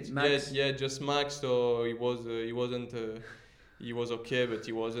who did Max? Just Max. So he wasn't. He was okay, but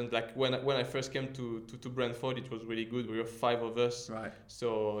he wasn't like when I first came to Brentford. It was really good. We were 5 of us, right?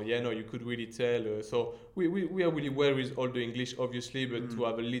 So you could really tell. So we are really well with all the English, obviously, but to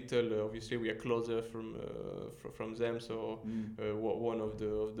have a little, obviously, we are closer from them. So one of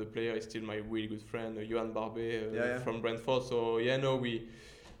the players is still my really good friend, Johan Barbet from Brentford. So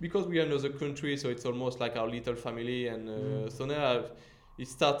because we are another country, so it's almost like our little family, and so now. It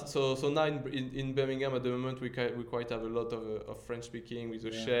starts so now in Birmingham at the moment we quite have a lot of French speaking with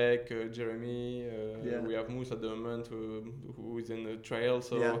the Sheikh, Jeremy. We have Mousse at the moment who is in the trial.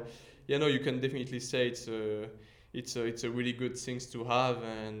 So you can definitely say it's a really good thing to have,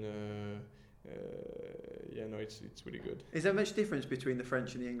 and it's really good. Is there much difference between the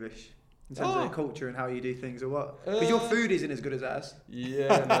French and the English? In terms of the culture and how you do things, or what? Because your food isn't as good as ours.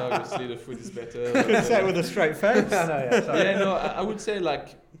 Yeah, no, obviously the food is better. Couldn't say it with a straight face. I would say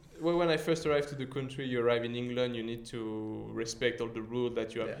like when I first arrived to the country, you arrive in England, you need to respect all the rules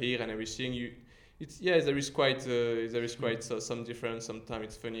that you have here and everything. There is quite some difference. Sometimes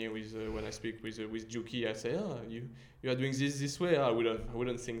it's funny with when I speak with Juki, I say, you are doing this way. I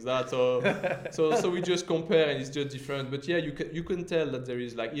wouldn't think that. So we just compare and it's just different. But you can tell that there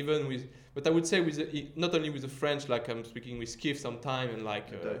is like even with. But I would say not only with the French, like I'm speaking with Skiff sometime and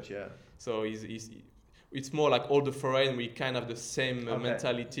like Dutch, So it's more like all the foreign. We kind of have the same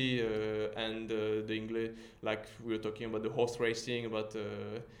mentality and the English. Like we were talking about the horse racing, about.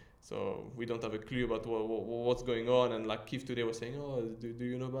 So we don't have a clue about what's going on. And like Keith today was saying, do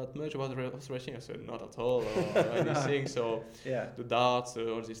you know much about horse racing? I said, not at all, or anything. So the darts,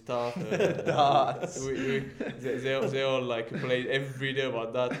 all this stuff. Darts. They all like play every day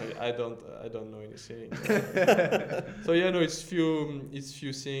about that. I don't know anything. So it's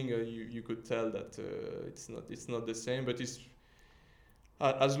few things you could tell that it's not the same, but it's.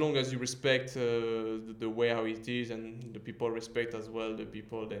 as long as you respect the way how it is, and the people respect as well the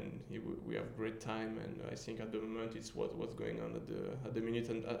people, then we have great time. And I think at the moment it's what's going on at the minute,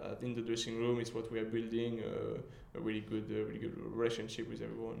 and in the dressing room is what we are building a really good relationship with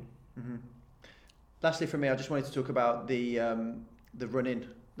everyone. Mm-hmm. Lastly, for me, I just wanted to talk about the run-in.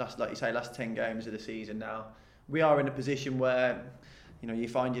 Like you say, last 10 games of the season now. We are in a position where, you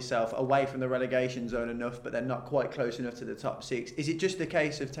find yourself away from the relegation zone enough, but they're not quite close enough to the top 6. Is it just a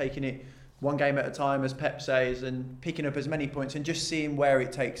case of taking it one game at a time, as Pep says, and picking up as many points and just seeing where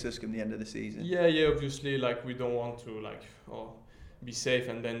it takes us come the end of the season? Yeah, obviously, like, we don't want to be safe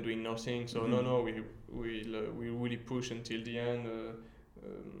and then doing nothing. So no, we really push until the end.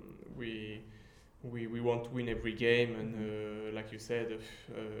 We want to win every game, and like you said,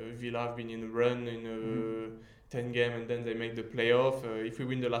 Villa have been in a run in 10 game, and then they make the playoff. If we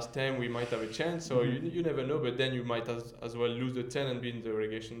win the last 10, we might have a chance. So you never know, but then you might as well lose the 10 and be in the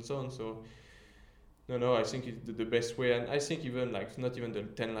relegation zone. So no, I think it's the best way, and I think even not even the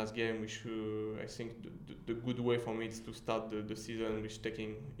 10 last game. We should. I think the good way for me is to start the season with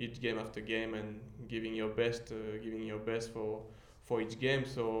taking each game after game and giving your best for each game.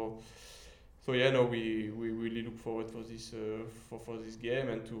 So yeah, no, we really look forward for this game,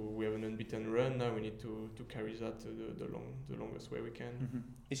 and we have an unbeaten run now. We need to carry that the longest way we can. Mm-hmm.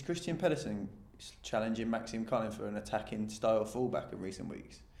 Is Christian Pedersen challenging Maxime Collin for an attacking style fullback in recent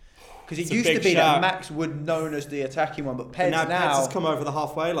weeks? Because it used to be that Max would known as the attacking one, but Peds now has come over the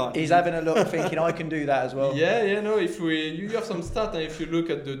halfway line. He's having a look, thinking I can do that as well. Yeah, no. If you have some stats, and if you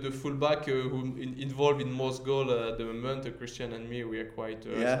look at the fullback who involved in most goals at the moment, Christian and me, we are quite.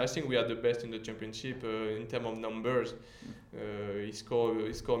 I think we are the best in the championship in terms of numbers. He scored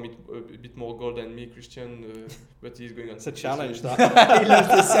a bit more goal than me, Christian, but he's going on. It's a challenge. That he loves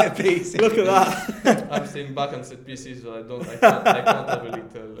the set piece. Look at that. I'm staying back on set pieces, so I can't have a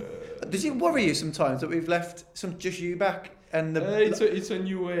little. Does it worry you sometimes that we've left just you back and it's a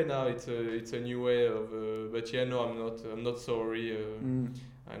new way now. It's a new way of. But yeah, no, I'm not sorry.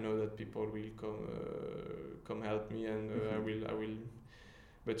 I know that people will come help me, and I will.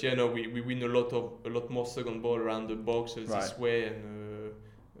 But yeah, no, we win a lot more second ball around the box this way, and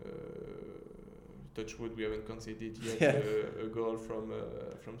touch wood, we haven't conceded yet a goal from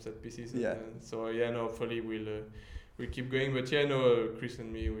set pieces. Yeah. And so yeah, no, hopefully we'll keep going. But yeah, no, Chris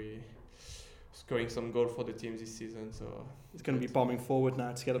and me, we scoring some goal for the team this season. So he's going to be bombing forward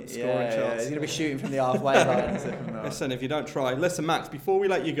now to get up the scoring charts. Yeah, he's going to be shooting from the halfway line. Listen, if you don't try. Listen, Max, before we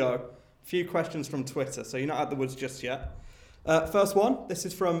let you go, a few questions from Twitter. So you're not at the woods just yet. First one, this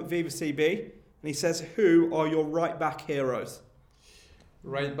is from Viva CB, and he says, who are your right-back heroes?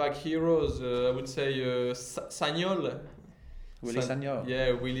 Right-back heroes, I would say Sagnol. Willy Sagnol?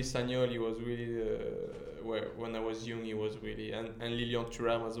 Yeah, Willy Sagnol, he was really, when I was young, he was really, and Lilian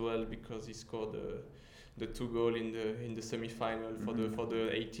Thuram as well, because he scored the 2 goals in the semi-final for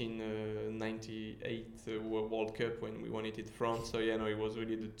the 1898 World Cup when we won it in France. So yeah, no, it was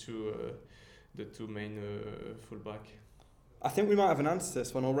really the two main fullback. I think we might have an answer to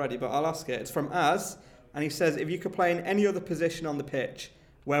this one already, but I'll ask it. It's from Az, and he says, if you could play in any other position on the pitch,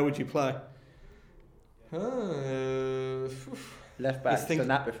 where would you play? Left back. Done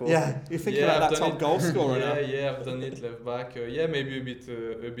that before. Yeah, you're thinking about that top goal scorer now. Yeah, I've done it left back. Maybe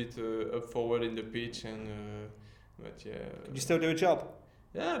a bit up forward in the pitch, and but yeah. Could you still do a job?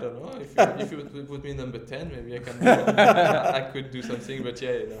 Yeah, I don't know. If you would put me number 10, maybe I can. I could do something. But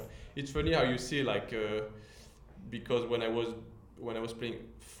yeah, it's funny how you see because when I was playing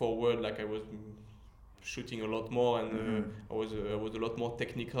forward, I was shooting a lot more, and I was a lot more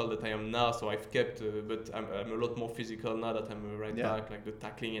technical than I am now. So I've kept, but I'm a lot more physical now that I'm a right back, like the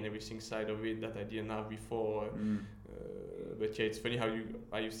tackling and everything side of it that I didn't have before. But yeah, it's funny how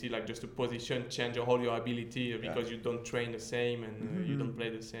you see just a position change all your ability because you don't train the same and you don't play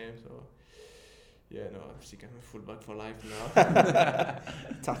the same. So yeah, no, I think I'm a fullback for life now.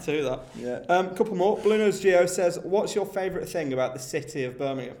 Tattoo that. Yeah. Couple more. Bluno's Geo says, what's your favourite thing about the city of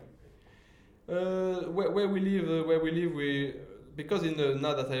Birmingham? Where we live, because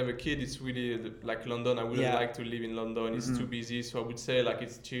now that I have a kid, it's really like London. I wouldn't like to live in London. It's too busy. So I would say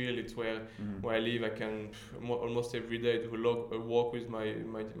it's chill. It's where I live. I can almost every day do a walk with my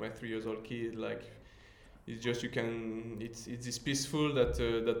 3 years old kid. It's just it's this peaceful that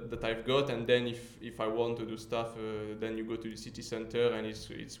I've got. And then if I want to do stuff, then you go to the city centre, and it's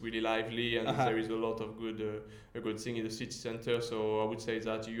really lively, and there is a lot of good thing in the city centre. So I would say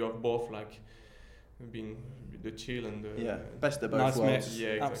that you have both being the chill and best of both nice worlds. Mix. Yeah,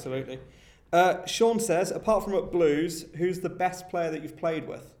 exactly. Absolutely. Sean says, apart from at Blues, who's the best player that you've played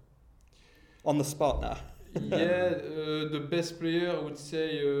with? On the spot now. The best player, I would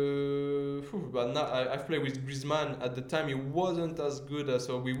say. But now I've played with Griezmann. At the time, he wasn't as good,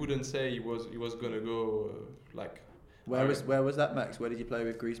 so we wouldn't say he was gonna go like. Where was that, Max? Where did you play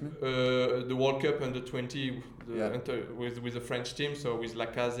with Griezmann? The World Cup under 20 with the French team. So with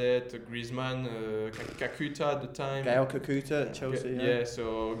Lacazette, Griezmann, Kakuta at the time. Gael Kakuta at Chelsea.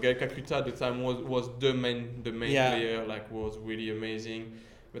 So Gael Kakuta at the time was the main player. Like, was really amazing.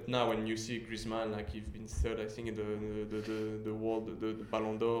 But now when you see Griezmann, like, he's been third, I think, in the world, the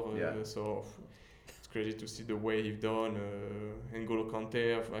Ballon d'Or. So it's crazy to see the way he's done. N'Golo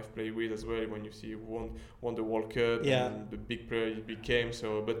Kante, I've played with as well. When you see he won the World Cup and the big player he became.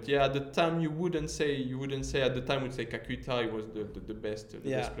 So, but at the time you wouldn't say at the time would say Kakuta was the best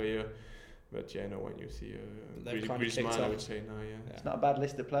player. But when you see Griezmann, I would say no. It's not a bad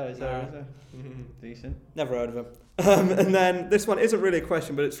list of players, though, is it? Decent. Never heard of him. And then this one isn't really a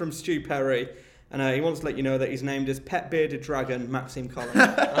question, but it's from Stu Perry. And he wants to let you know that he's named his pet bearded dragon, Maxime Collin.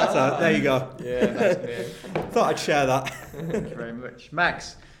 So there you go. Yeah, nice name. Thought I'd share that. Thank you very much.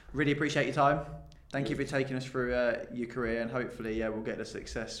 Max, really appreciate your time. Thank you for taking us through your career, and hopefully, we'll get the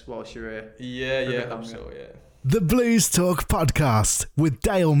success whilst you're here. Yeah, hope so, The Blues Talk podcast with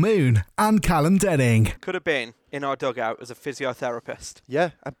Dale Moon and Callum Denning. Could have been in our dugout as a physiotherapist.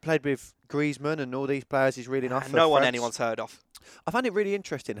 Yeah, I played with Griezmann and all these players he's reading off. No one anyone's heard of. I find it really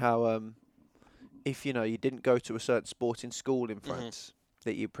interesting how, if you didn't go to a certain sporting school in France,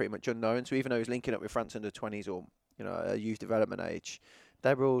 that you're pretty much unknown. So even though he's linking up with France under 20s or a youth development age,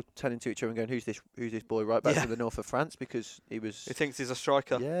 they were all turning to each other and going, "Who's this boy right back from the north of France?" Because he thinks he's a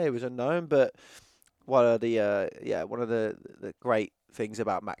striker. Yeah, he was unknown, but. One of the great things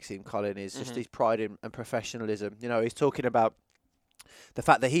about Maxime Collin is just his pride and professionalism. He's talking about the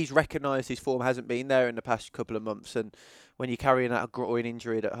fact that he's recognised his form hasn't been there in the past couple of months, and when you're carrying out a groin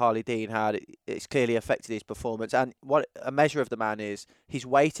injury that Harley Dean had, it's clearly affected his performance. And what a measure of the man is, he's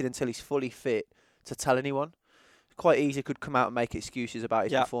waited until he's fully fit to tell anyone. Quite easy could come out and make excuses about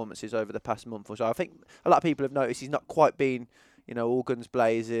his performances over the past month or so. I think a lot of people have noticed he's not quite been all guns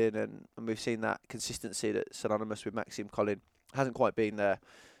blazing, and we've seen that consistency that's synonymous with Maxime Collin hasn't quite been there.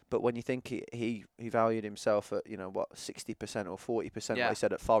 But when you think he valued himself at 60% or 40%, like he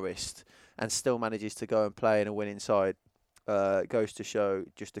said at Forest, and still manages to go and play in a winning side, goes to show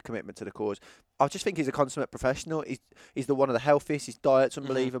just the commitment to the cause. I just think he's a consummate professional. He's one of the healthiest. His diet's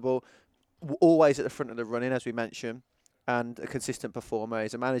unbelievable. Always at the front of the running, as we mentioned. And a consistent performer.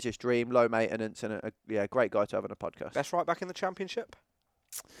 He's a manager's dream, low maintenance, and a great guy to have on a podcast. Best right back in the Championship?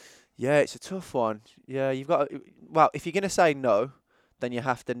 Yeah, it's a tough one. Yeah, you've got if you're going to say no, then you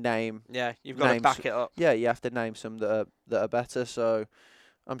have to name. Yeah, you've got to back it up. Yeah, you have to name some that are better. So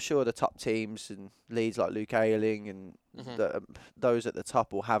I'm sure the top teams and leads like Luke Ayling and those at the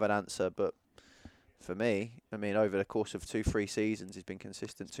top will have an answer. But for me, over the course of 2-3 seasons, he's been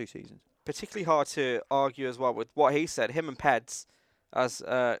consistent. 2 seasons. Particularly hard to argue as well with what he said, him and Peds as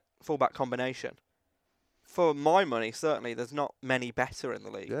a fullback combination. For my money, certainly, there's not many better in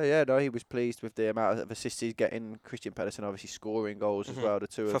the league. No, he was pleased with the amount of assists he's getting. Christian Pedersen obviously scoring goals as well, the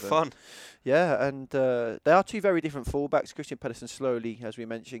two of them. For fun. Yeah, and they are two very different fullbacks. Christian Pedersen slowly, as we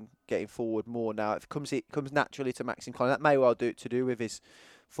mentioned, getting forward more now. It comes naturally to Maxime Collin. That may well do with his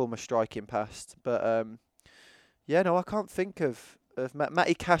former striking past. But, I can't think of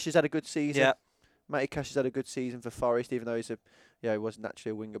Matty Cash has had a good season. Yeah. Matty Cash has had a good season for Forest, even though he was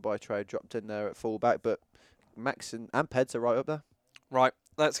naturally a winger by trade, dropped in there at fullback. But Max and Peds are right up there. Right,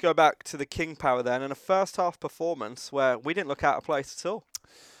 let's go back to the King Power then, and a first half performance where we didn't look out of place at all.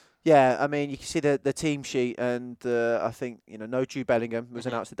 Yeah, you can see the team sheet, and I think no Jude Bellingham was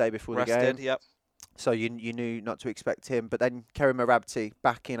announced the day before the game. Yep. So you knew not to expect him. But then Kerim Arabti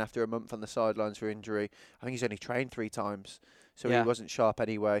back in after a month on the sidelines for injury. I think he's only trained 3 times, so he wasn't sharp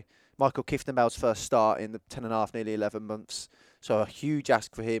anyway. Michael Kieftenbell's first start in the 10.5, nearly 11 months. So a huge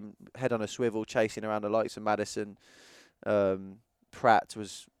ask for him, head on a swivel, chasing around the likes of Maddison. Pratt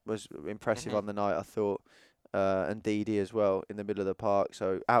was impressive on the night, I thought. And Didi as well in the middle of the park.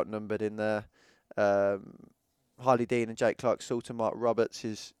 So outnumbered in there. Harley Dean and Jake Clark-Salter, Mark Roberts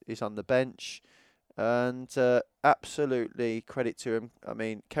is on the bench. And absolutely credit to him.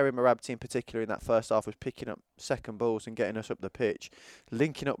 Kerim Arabti in particular in that first half was picking up second balls and getting us up the pitch,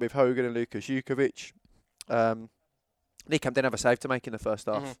 linking up with Hogan and Lukas Jukovic. Niekamp didn't have a save to make in the first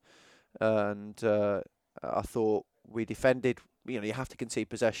half. And I thought we defended. You have to concede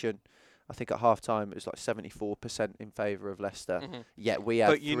possession. I think at half-time it was like 74% in favour of Leicester. Yet we had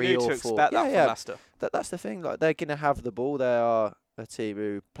 3 or 4. But you knew to expect that from Leicester. That's the thing. Like, they're going to have the ball. They are a team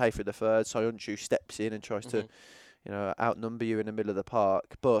who play for the third. Soyuncu steps in and tries to, outnumber you in the middle of the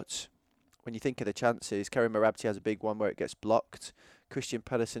park. But when you think of the chances, Kerim Arabti has a big one where it gets blocked. Christian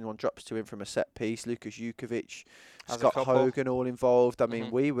Pedersen one drops to him from a set piece. Lukas Jukovic, Scott Hogan all involved. I mean,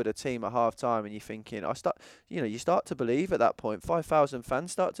 we were the team at half time, and you're thinking, you start to believe at that point. 5,000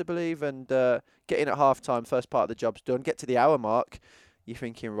 fans start to believe, and getting at half time, first part of the job's done. Get to the hour mark, you're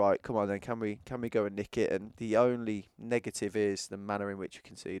thinking, right, come on then, can we go and nick it? And the only negative is the manner in which we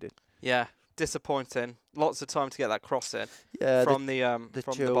conceded. Yeah. Disappointing. Lots of time to get that cross in. Yeah, from the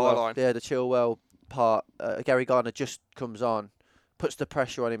byline. Yeah, the Chilwell part. Gary Gardner just comes on, puts the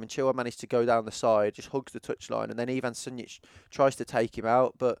pressure on him, and Chilwell managed to go down the side, just hugs the touchline, and then Ivan Sunjic tries to take him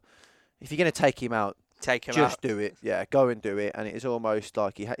out. But if you're going to take him out, just do it. Yeah, go and do it. And it is almost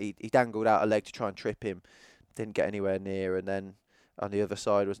like he dangled out a leg to try and trip him, didn't get anywhere near, and then on the other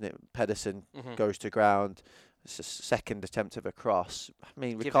side, wasn't it? Pedersen goes to ground. It's a second attempt of a cross. I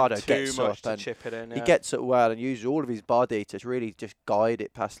mean, Ricardo gets up and chip it in, he gets it well and uses all of his body to really just guide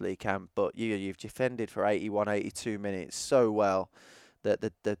it past Lee Camp. But you've defended for 81, 82 minutes so well that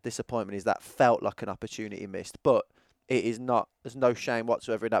the disappointment is that felt like an opportunity missed. But it is not. There's no shame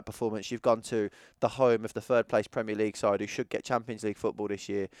whatsoever in that performance. You've gone to the home of the third place Premier League side who should get Champions League football this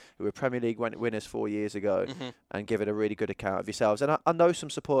year, who were Premier League winners 4 years ago, and given a really good account of yourselves. And I know some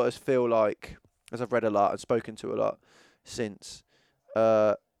supporters feel like, as I've read a lot and spoken to a lot since,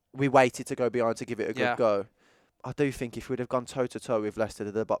 we waited to go behind to give it a good go. I do think if we'd have gone toe-to-toe with Leicester,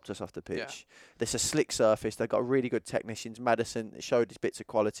 they'd have bopped us off the pitch. Yeah. There's a slick surface. They've got really good technicians. Maddison showed his bits of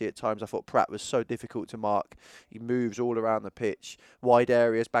quality at times. I thought Pratt was so difficult to mark. He moves all around the pitch. Wide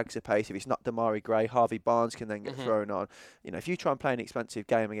areas, bags of pace. If it's not Damari Gray, Harvey Barnes can then get thrown on. You know, if you try and play an expensive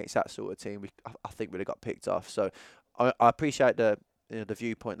game against that sort of team, I think we'd have got picked off. So I appreciate the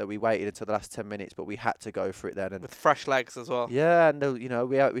viewpoint that we waited until the last 10 minutes, but we had to go for it then. And with fresh legs as well. Yeah, and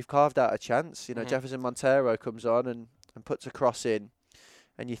we've carved out a chance. Jefferson Montero comes on and puts a cross in,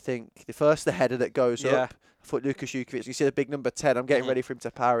 and you think the header that goes up. I thought Lukas Jukovic, you see the big number 10, I'm getting ready for him to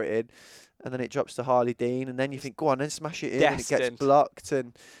power it in, and then it drops to Harley Dean, and then you think, go on, then smash it in, and it gets blocked,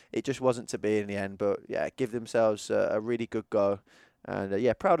 and it just wasn't to be in the end. But yeah, give themselves a really good go. And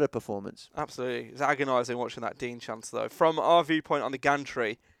proud of the performance. Absolutely. It's agonising watching that Dean chance, though. From our viewpoint on the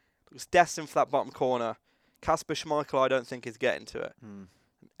gantry, it was destined for that bottom corner. Kasper Schmeichel, I don't think, is getting to it.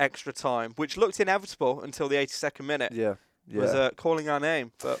 Extra time, which looked inevitable until the 82nd minute. Was calling our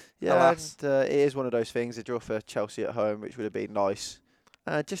name, but alas. And, it is one of those things, a draw for Chelsea at home, which would have been nice.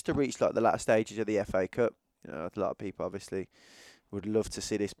 Just to reach like the latter stages of the FA Cup. A lot of people obviously would love to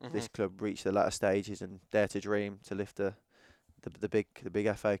see this club reach the latter stages and dare to dream to lift the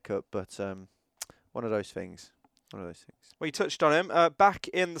big FA Cup, but one of those things. Well, you touched on him. Back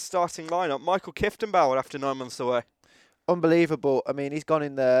in the starting lineup, Michael Kieftenbauer after 9 months away. Unbelievable. I mean, he's gone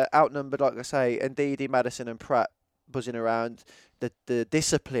in there, outnumbered, like I say, Ndidi, Maddison and Pratt buzzing around. The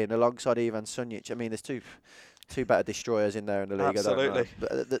discipline alongside Ivan Sunjic. I mean, there's two better destroyers in there in the league. Absolutely. I don't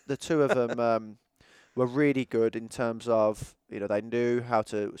know. But the two of them were really good in terms of, they knew how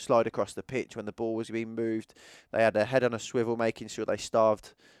to slide across the pitch when the ball was being moved. They had their head on a swivel, making sure they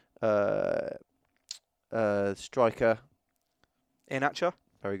starved striker. Iheanacho.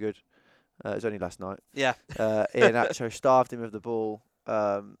 Very good. It was only last night. Yeah. Iheanacho starved him of the ball,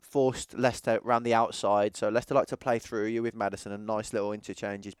 forced Leicester around the outside. So Leicester like to play through you with Maddison and nice little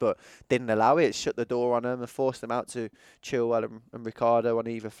interchanges, but didn't allow it. Shut the door on them and forced them out to Chilwell and Ricardo on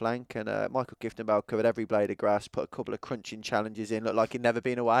either flank. And Michael Kieftenbauer covered every blade of grass, put a couple of crunching challenges in. Looked like he'd never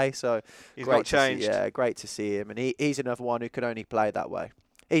been away. So he's not changed. Great to see him. And he's another one who can only play that way.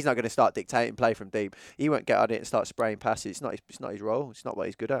 He's not going to start dictating play from deep. He won't get on it and start spraying passes. It's not his role. It's not what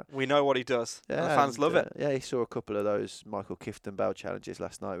he's good at. We know what he does. Yeah, and the fans love it. Yeah, he saw a couple of those Michael Kieftenbauer challenges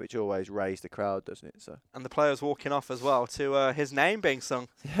last night, which always raise the crowd, doesn't it? So. And the players walking off as well to his name being sung.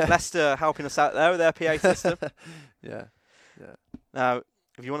 Yeah. Leicester helping us out there with their PA system. Yeah. Now,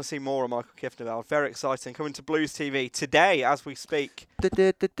 if you want to see more of Michael Kieftenbauer, very exciting. Coming to Blues TV today as we speak.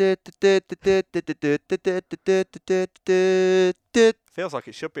 Feels like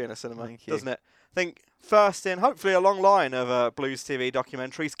it should be in a cinema, doesn't it? I think first in, hopefully, a long line of Blues TV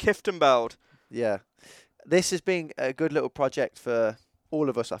documentaries, Kieftenbeld. Yeah. This has been a good little project for all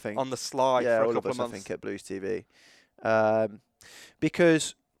of us, I think. On the slide for a couple of months. I think, at Blues TV.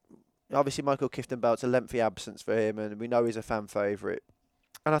 Because, obviously, Michael Kieftenbeld's a lengthy absence for him, and we know he's a fan favourite.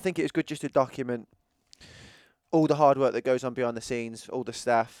 And I think it was good just to document all the hard work that goes on behind the scenes, all the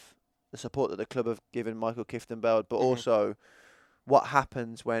staff, the support that the club have given Michael Kieftenbeld, but also what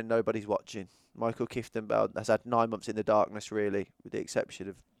happens when nobody's watching. Michael Kieftenbeld has had 9 months in the darkness, really, with the exception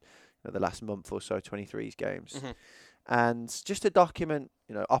of the last month or so, 23's games. And just to document,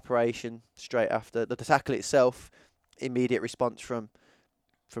 operation straight after the tackle itself, immediate response from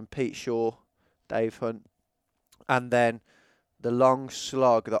from Pete Shaw, Dave Hunt, and then the long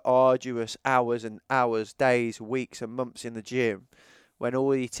slog, the arduous hours and hours, days, weeks and months in the gym when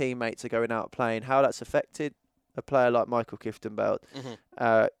all your teammates are going out playing, how that's affected a player like Michael Kieftenbeld.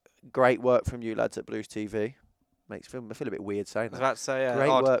 Great work from you lads at Blues TV. I feel a bit weird saying that. I was about to say, Great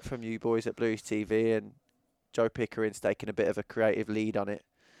odd. work from you boys at Blues TV, and Joe Pickering's taking a bit of a creative lead on it.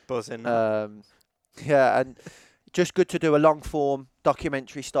 Buzzing. Yeah, and just good to do a long-form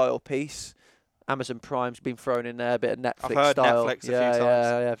documentary-style piece. Amazon Prime's been thrown in there, a bit of Netflix I've heard style. Netflix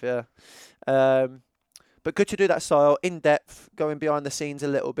a few times. Yeah. But good to do that style, in-depth, going behind the scenes a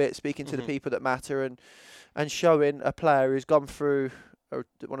little bit, speaking to the people that matter, and showing a player who's gone through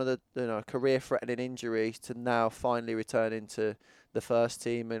one of the career-threatening injuries to now finally returning to the first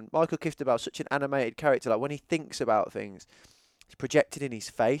team. And Michael Kieftenbeld's such an animated character. Like when he thinks about things, it's projected in his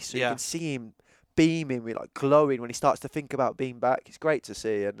face, so you can see him beaming, like glowing when he starts to think about being back. It's great to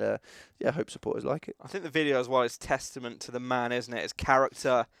see, and I hope supporters like it. I think the video as well is testament to the man, isn't it? His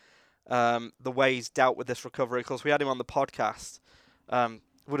character, the way he's dealt with this recovery. Of course, we had him on the podcast.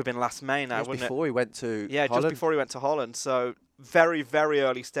 Would have been last May now, wouldn't it? Before he went to Holland. Just before he went to Holland. So very, very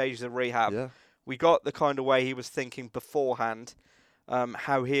early stages of rehab. Yeah. We got the kind of way he was thinking beforehand,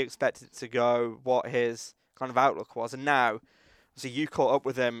 how he expected it to go, what his kind of outlook was. And now, so you caught up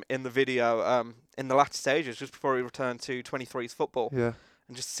with him in the video in the latter stages, just before he returned to 23's football. Yeah.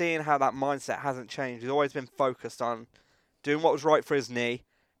 And just seeing how that mindset hasn't changed. He's always been focused on doing what was right for his knee,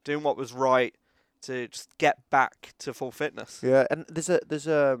 doing what was right to just get back to full fitness. Yeah, and there's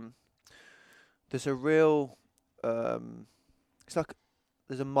a real it's like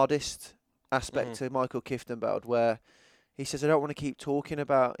there's a modest aspect to Michael Kieftenbeld where he says, I don't want to keep talking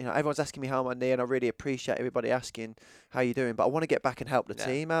about, everyone's asking me how my knee, and I really appreciate everybody asking how you're doing, but I want to get back and help the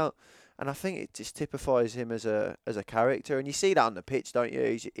team out. And I think it just typifies him as a character, and you see that on the pitch, don't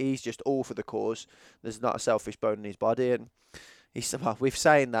you? He's just all for the cause. There's not a selfish bone in his body, and with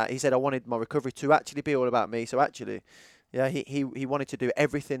saying that, he said, I wanted my recovery to actually be all about me. So actually, he wanted to do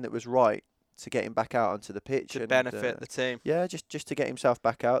everything that was right to get him back out onto the pitch. To benefit the team. Yeah, just to get himself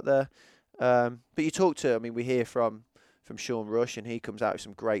back out there. But you talk to, we hear from Sean Rush, and he comes out with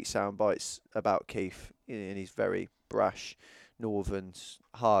some great sound bites about Keith in his very brash, northern,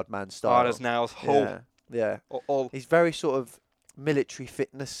 hard man style. Hard as nails. Yeah. He's very sort of military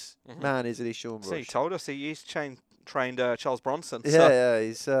fitness man, isn't he, Sean Rush? So he told us he's trained Charles Bronson. He's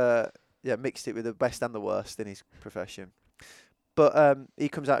mixed it with the best and the worst in his profession. But he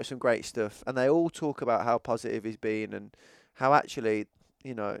comes out with some great stuff, and they all talk about how positive he's been and how actually,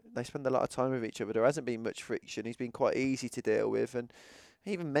 they spend a lot of time with each other. There hasn't been much friction. He's been quite easy to deal with, and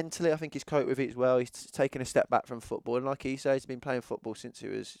even mentally, I think he's coped with it as well. He's taken a step back from football, and like he says, he's been playing football since he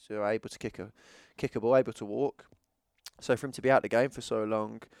was able to kick a ball, able to walk. So for him to be out of the game for so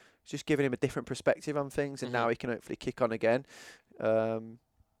long, it's just giving him a different perspective on things, and now he can hopefully kick on again.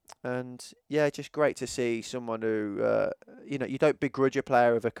 And yeah, just great to see someone who, you don't begrudge a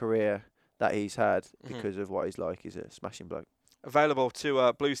player of a career that he's had because of what he's like. He's a smashing bloke. Available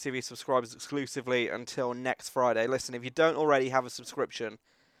to Blues TV subscribers exclusively until next Friday. Listen, if you don't already have a subscription,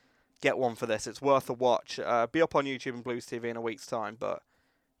 get one for this. It's worth a watch. Be up on YouTube and Blues TV in a week's time, but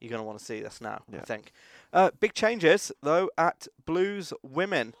you're going to want to see this now, I think. Big changes, though, at Blues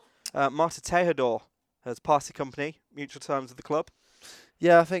Women. Marta Tejedor has party company, mutual terms with the club.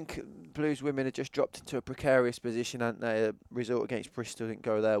 Yeah, I think Blues Women have just dropped into a precarious position, haven't they? A result against Bristol didn't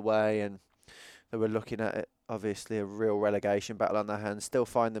go their way, and they were looking at it, obviously a real relegation battle on their hands. Still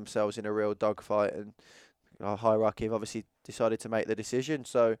find themselves in a real dogfight, and our hierarchy have obviously decided to make the decision.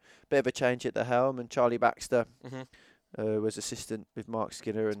 So, bit of a change at the helm, and Charlie Baxter was assistant with Mark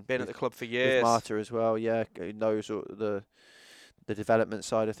Skinner and been at the club for years. With Marta as well, he knows the development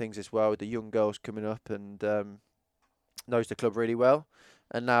side of things as well, with the young girls coming up, and knows the club really well.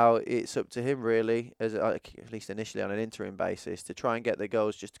 And now it's up to him, really, as at least initially on an interim basis, to try and get the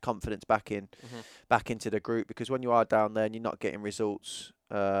girls just confidence back into the group. Because when you are down there and you're not getting results,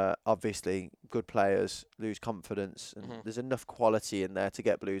 obviously good players lose confidence, and there's enough quality in there to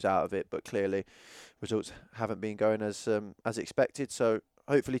get Blues out of it. But clearly, results haven't been going as expected. So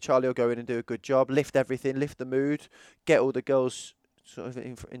hopefully Charlie will go in and do a good job, lift everything, lift the mood, get all the girls sort of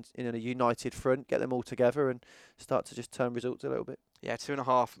in a united front, get them all together, and start to just turn results a little bit. Yeah,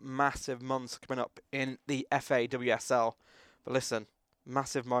 2.5 massive months coming up in the FAWSL. But listen,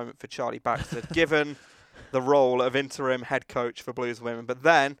 massive moment for Charlie Baxter, given the role of interim head coach for Blues Women, but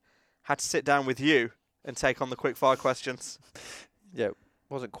then had to sit down with you and take on the quickfire questions. Yeah,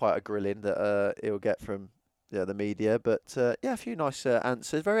 wasn't quite a grilling that he'll get from the media, but a few nice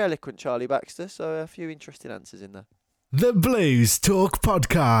answers. Very eloquent Charlie Baxter, so a few interesting answers in there. The Blues Talk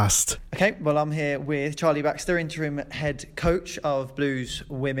Podcast. Okay, well, I'm here with Charlie Baxter, interim head coach of Blues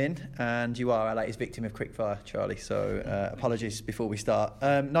Women, and you are our latest victim of quickfire, Charlie, so apologies before we start.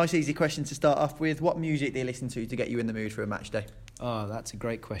 Nice, easy question to start off with. What music do you listen to get you in the mood for a match day? Oh, that's a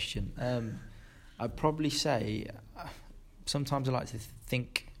great question. I'd probably say, sometimes I like to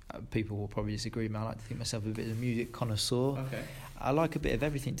think, people will probably disagree, but I like to think myself a bit of a music connoisseur. Okay. I like a bit of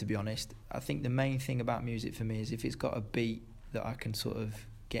everything, to be honest. I think the main thing about music for me is if it's got a beat that I can sort of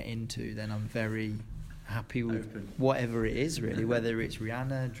get into, then I'm very happy with whatever it is, really. Whether it's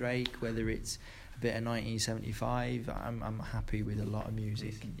Rihanna, Drake, whether it's a bit of 1975, I'm happy with a lot of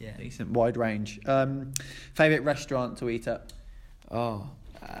music. Decent wide range. Favourite restaurant to eat at? Oh,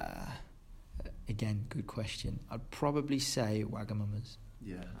 again, good question. I'd probably say Wagamama's.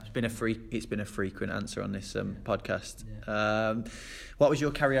 Yeah, it's been a frequent answer on this podcast. Yeah. What was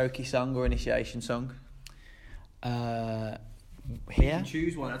your karaoke song or initiation song? Here. You can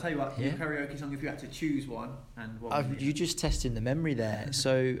choose one. I'll tell you what. Your karaoke song, if you had to choose one, and what? You're just testing the memory there.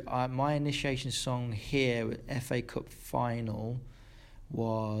 So my initiation song here with FA Cup final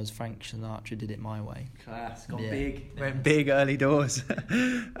was Frank Sinatra, Did It My Way. Class, gone big. Went big early doors. Have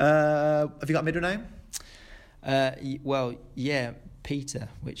you got a middle name? Peter,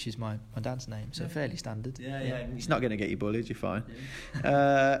 which is my dad's name, so fairly standard. Yeah. It's not going to get you bullied, you're fine.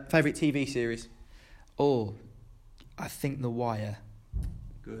 Favourite TV series? Oh, I think The Wire.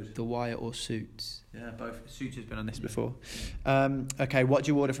 Good. The Wire or Suits. Yeah, both. Suits has been on this before. Okay, what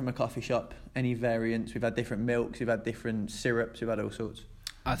do you order from a coffee shop? Any variants? We've had different milks, we've had different syrups, we've had all sorts.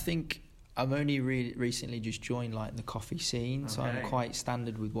 I think I've only recently just joined like the coffee scene, so I'm quite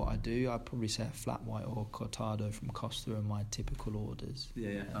standard with what I do. I'd probably say a flat white or cortado from Costa are my typical orders.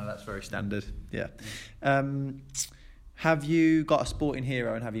 Yeah. Oh, that's very standard. Yeah. Have you got a sporting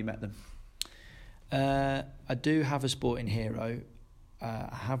hero and have you met them? I do have a sporting hero. I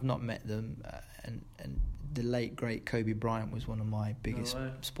have not met them, and the late great Kobe Bryant was one of my biggest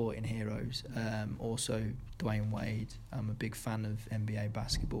sporting heroes. Also Dwayne Wade. I'm a big fan of NBA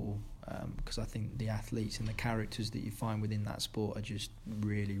basketball because I think the athletes and the characters that you find within that sport are just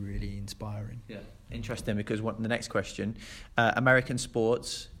really, really inspiring. Yeah, interesting, because the next question, American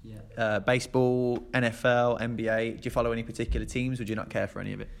sports, baseball, NFL, NBA, do you follow any particular teams or do you not care for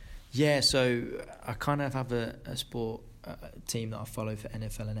any of it? Yeah, so I kind of have a sport team that I follow for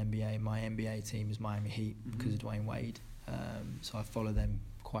NFL and NBA. My NBA team is Miami Heat because of Dwayne Wade, so I follow them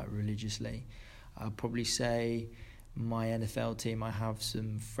quite religiously. I'll probably say my NFL team, I have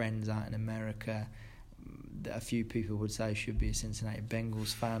some friends out in America. A few people would say I should be a Cincinnati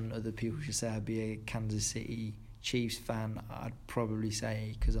Bengals fan. Other people should say I'd be a Kansas City Chiefs fan. I'd probably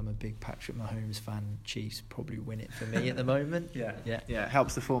say, because I'm a big Patrick Mahomes fan, Chiefs probably win it for me at the moment. Yeah,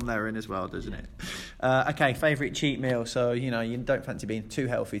 helps the form they're in as well, doesn't it? Okay, favourite cheat meal. So, you don't fancy being too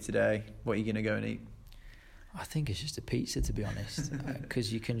healthy today. What are you going to go and eat? I think it's just a pizza, to be honest,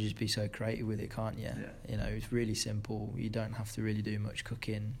 because you can just be so creative with it, can't you? Yeah. It's really simple. You don't have to really do much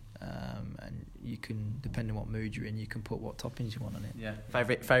cooking, and you can, depending on what mood you're in, you can put what toppings you want on it. Yeah.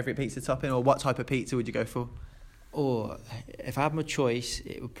 Favourite pizza topping, or what type of pizza would you go for? Or if I had my choice,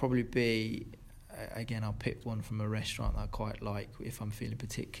 it would probably be, again, I'll pick one from a restaurant that I quite like. If I'm feeling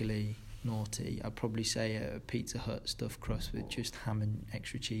particularly naughty, I'd probably say a Pizza Hut stuffed crust with just ham and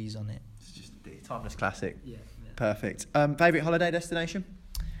extra cheese on it. It's just a timeless classic. Yeah. Perfect. Favourite holiday destination?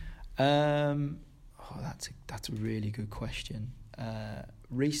 That's a really good question.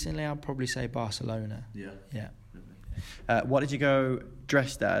 Recently, I'd probably say Barcelona. Yeah. What did you go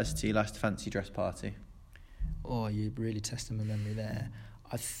dressed as to your last fancy dress party? Oh, you're really testing my memory there.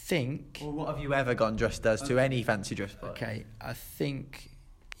 I think... Or what have you ever gone dressed as to any fancy dress party? Okay, I think...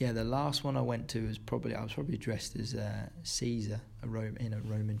 Yeah, the last one I went to was I was probably dressed as Caesar, in a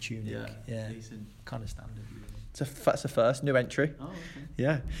Roman tunic. Yeah. Decent. Kind of standard, really. That's a first, new entry. Oh,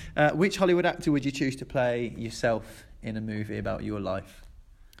 okay. Yeah. Which Hollywood actor would you choose to play yourself in a movie about your life?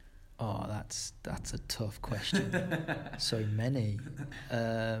 Oh, that's a tough question. So many.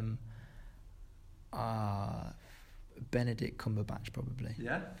 Benedict Cumberbatch, probably.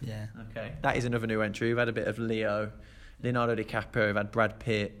 Yeah? Yeah. Okay. That is another new entry. We've had a bit of Leo, Leonardo DiCaprio, we've had Brad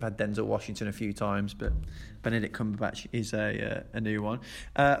Pitt, we've had Denzel Washington a few times, but Benedict Cumberbatch is a new one.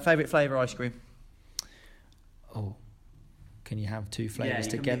 Favourite flavour ice cream? Oh, can you have two flavours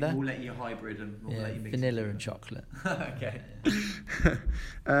together? We'll let you hybrid and we'll let you mix vanilla and chocolate. Okay. Do you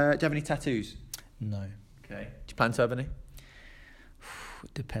have any tattoos? No. Okay. Do you plan to have any?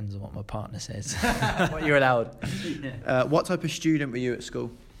 It depends on what my partner says. What you're allowed. What type of student were you at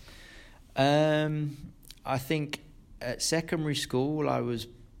school? I think at secondary school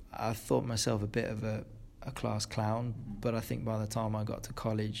I thought myself a bit of a a class clown, but I think by the time I got to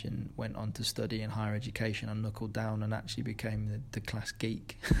college and went on to study in higher education, I knuckled down and actually became the class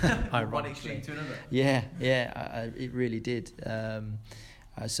geek. One extreme to another. Yeah, it really did.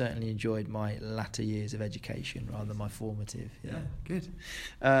 I certainly enjoyed my latter years of education rather than my formative. Yeah, good.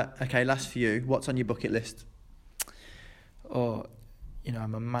 Okay, last few. What's on your bucket list? Oh,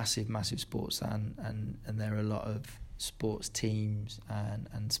 I'm a massive sports fan, and there are a lot of sports teams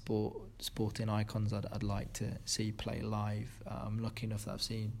and sporting icons I'd like to see play live. I'm lucky enough that I've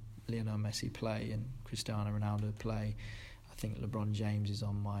seen Lionel Messi play and Cristiano Ronaldo play. I think LeBron James is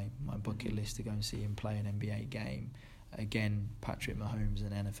on my bucket list to go and see him play an NBA game. Again, Patrick Mahomes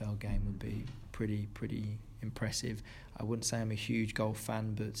an NFL game would be pretty impressive. I wouldn't say I'm a huge golf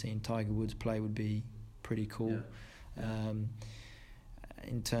fan, but seeing Tiger Woods play would be pretty cool. Yeah.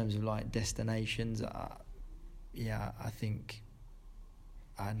 In terms of like destinations, I think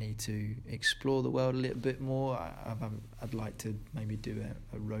I need to explore the world a little bit more. I'd like to maybe do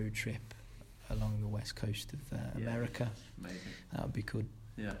a road trip along the west coast of America. Maybe. That would be good.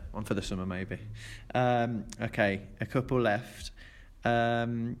 Yeah, one for the summer maybe. Okay, a couple left.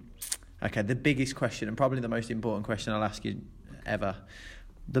 Okay, the biggest question and probably the most important question I'll ask you ever.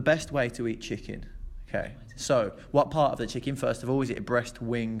 The best way to eat chicken. Okay, so what part of the chicken, first of all? Is it a breast,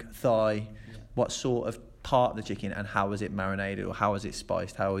 wing, thigh? Yeah. What sort of part of the chicken, and how is it marinated, or how is it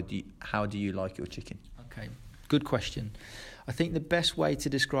spiced? How do you like your chicken? Okay, good question. I think the best way to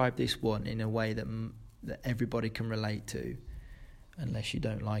describe this one in a way that everybody can relate to, unless you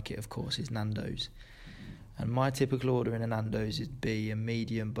don't like it, of course, is Nando's. And my typical order in a Nando's would be a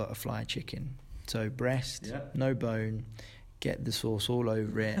medium butterfly chicken. So breast, no bone, get the sauce all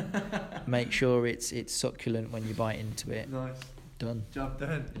over it, make sure it's succulent when you bite into it. Nice. Done. Job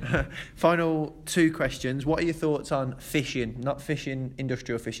done. Final two questions. What are your thoughts on fishing? Not fishing,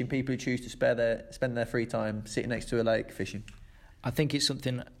 industrial fishing, people who choose to spend their free time sitting next to a lake fishing. I think it's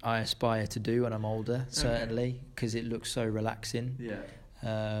something I aspire to do when I'm older, certainly, because it looks so relaxing.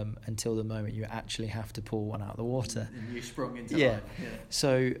 Yeah. Until the moment you actually have to pull one out of the water. And you sprung into life. Yeah.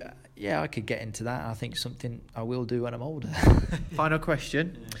 So, I could get into that. I think something I will do when I'm older. Final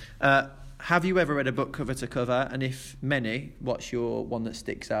question. Have you ever read a book cover to cover? And if many, what's your one that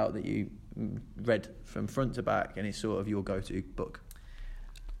sticks out that you read from front to back and is sort of your go-to book?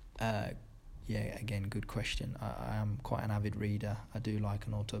 Again, good question. I am quite an avid reader. I do like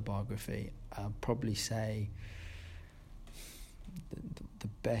an autobiography. I'll probably say the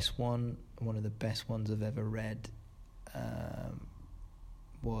best one of the best ones I've ever read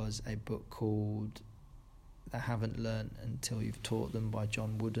was a book called I Haven't Learned Until You've Taught Them by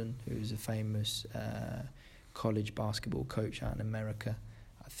John Wooden, who's a famous college basketball coach out in America.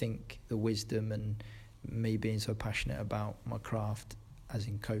 I think the wisdom and me being so passionate about my craft as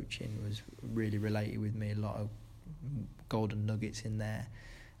in coaching was really related with me. A lot of golden nuggets in there.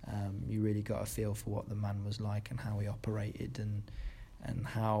 You really got a feel for what the man was like and how he operated and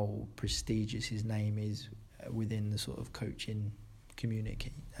how prestigious his name is within the sort of coaching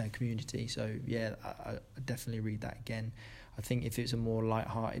community. So I definitely read that again. I think if it's a more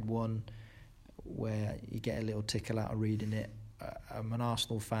light-hearted one where you get a little tickle out of reading it, I'm an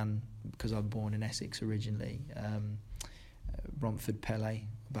Arsenal fan because I'm born in Essex originally. Romford Pele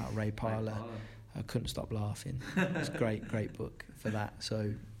about Ray Parlour. I couldn't stop laughing. It's a great book for that.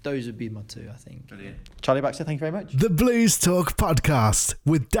 So those would be my two, I think. Brilliant. Charlie Baxter, thank you very much. The Blues Talk Podcast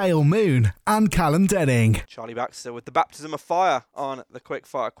with Dale Moon and Callum Denning. Charlie Baxter with the baptism of fire on the quick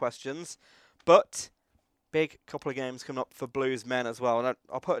fire questions. But big couple of games coming up for Blues men as well. And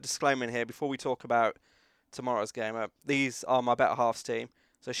I'll put a disclaimer in here before we talk about tomorrow's game. These are my better half's team.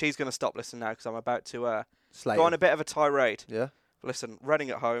 So she's going to stop listening now because I'm about to go on a bit of a tirade. Yeah. Listen, Reading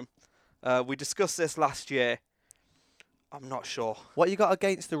at home. We discussed this last year. I'm not sure. What you got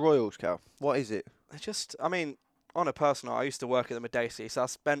against the Royals, Cal? What is it? It's just, on a personal, I used to work at the Medacy, so I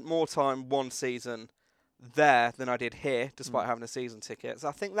spent more time one season there than I did here, despite having a season ticket. So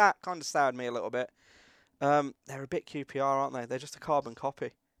I think that kind of soured me a little bit. They're a bit QPR, aren't they? They're just a carbon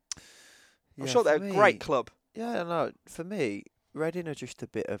copy. I'm sure they're a great club. Yeah, no, for me, Reading are just a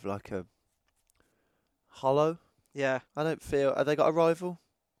bit of like a hollow. Yeah. I don't feel... Have they got a rival?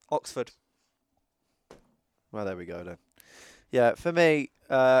 Oxford. Well, there we go then. Yeah, for me,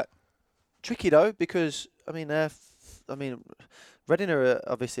 tricky though, because, Reading are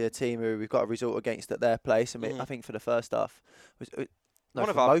obviously a team who we've got a result against at their place. I think for the first half... One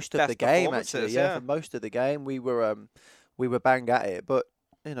of our most of the game, actually. Yeah, for most of the game, we were bang at it. But,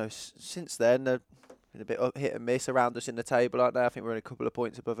 since then, they're a bit hit and miss around us in the table, aren't they? I think we're in a couple of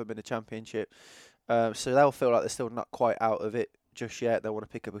points above them in the Championship. So they'll feel like they're still not quite out of it just yet. They want to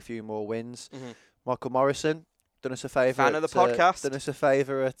pick up a few more wins. Michael Morrison, done us a favour. Fan of the podcast. Done us a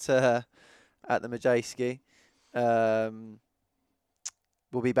favour at the Madejski.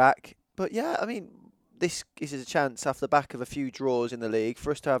 We'll be back. But yeah, I mean, this is a chance off the back of a few draws in the league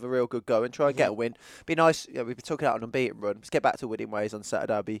for us to have a real good go and try and get a win. Be nice. We've been talking about an unbeaten run. Let's get back to winning ways on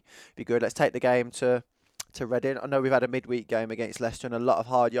Saturday. Be good. Let's take the game to Reading. I know we've had a midweek game against Leicester and a lot of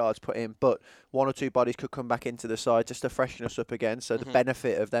hard yards put in, but one or two bodies could come back into the side just to freshen us up again. So the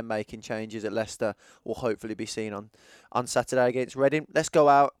benefit of them making changes at Leicester will hopefully be seen on Saturday against Reading. Let's go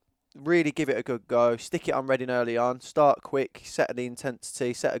out, really give it a good go, stick it on Reading early on, start quick, set the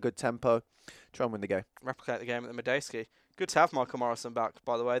intensity, set a good tempo, try and win the game. Replicate the game at the Madejski. Good to have Michael Morrison back,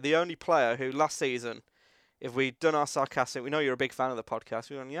 by the way. The only player who last season, if we'd done our sarcastic, we know you're a big fan of the podcast.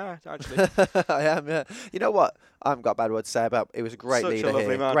 We went, yeah, actually. I am, yeah. You know what? I haven't got a bad word to say about it. He was a great Such leader a lovely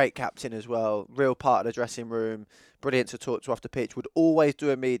here. man. Great captain as well. Real part of the dressing room. Brilliant to talk to off the pitch. Would always do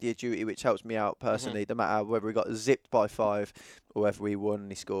a media duty, which helps me out personally, no matter whether we got zipped by 5 or whether we won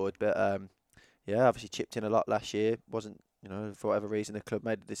and he scored. But yeah, obviously chipped in a lot last year. Wasn't, for whatever reason, the club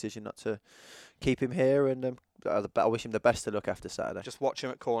made the decision not to keep him here. And I wish him the best of luck after Saturday. Just watch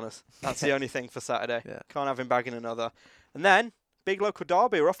him at corners. That's the only thing for Saturday. Yeah. Can't have him bagging another. And then, big local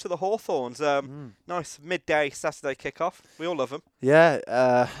derby. We're off to the Hawthorns. Nice midday Saturday kickoff. We all love them.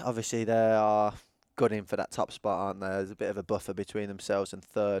 Yeah, obviously they are gunning for that top spot, aren't they? There's a bit of a buffer between themselves and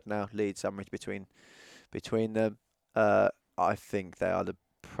third now. Lead sandwich between them. I think they are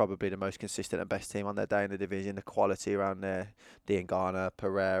probably the most consistent and best team on their day in the division. The quality around there, Diangana,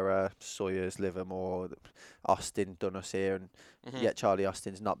 Pereira, Sawyers, Livermore, Austin done us here, and yet Charlie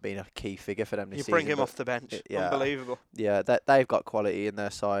Austin's not been a key figure for them this season. You bring him off the bench. Unbelievable. Yeah, they've got quality in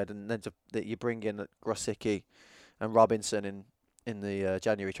their side, and then you bring in Grosicki and Robinson in the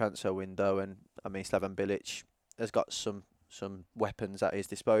January transfer window, and I mean Slaven Bilic has got some weapons at his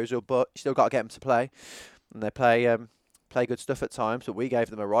disposal, but you still got to get them to play, and they play good stuff at times, but we gave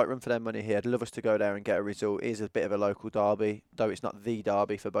them a right run for their money here. I'd love us to go there and get a result. It is a bit of a local derby, though it's not the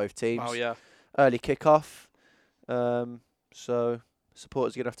derby for both teams. Oh, yeah. Early kick-off, so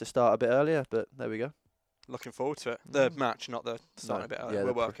supporters are going to have to start a bit earlier, but there we go. Looking forward to it. The match, not the starting a bit earlier. Yeah,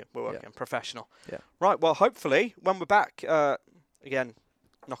 we're working. Professional. Yeah. Right, well, hopefully, when we're back, again,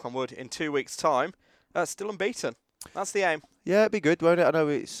 knock on wood, in 2 weeks' time, still unbeaten. That's the aim. Yeah, it'd be good, won't it? I know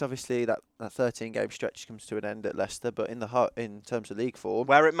it's obviously that 13-game stretch comes to an end at Leicester, but in terms of league form,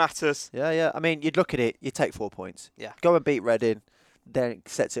 where it matters. Yeah. I mean, you'd look at it, you take 4 points. Yeah. Go and beat Reading, then it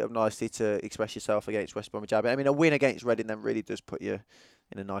sets it up nicely to express yourself against West Bromwich Albion. I mean, a win against Reading then really does put you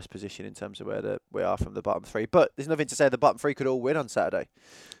in a nice position in terms of where we are from the bottom 3. But there's nothing to say the bottom 3 could all win on Saturday,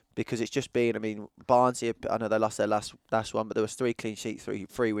 because it's just been, I mean, Barnsley, I know they lost their last one, but there was 3 clean sheets,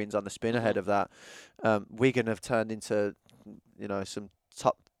 3 wins on the spin ahead of that. Wigan have turned into, some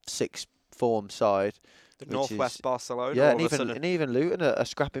top 6 form side. The Northwest Barcelona. Yeah, and even Luton are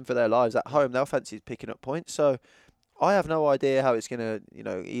scrapping for their lives at home. They'll fancy picking up points. So I have no idea how it's going to,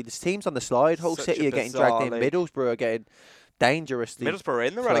 there's teams on the slide. Hull City are getting dragged in. Middlesbrough are getting dangerously Middlesbrough are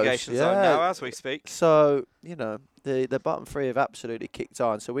in the close. relegation zone now as we speak. So, the bottom 3 have absolutely kicked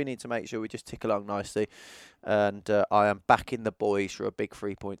on. So we need to make sure we just tick along nicely. And I am backing the boys for a big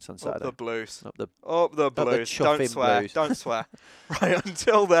 3 points on Saturday. Up the Blues. Up the Blues. Don't swear. Blues. Don't swear. Right,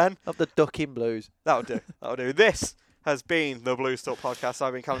 until then. Up the ducking Blues. That'll do. This has been the Blues Talk Podcast.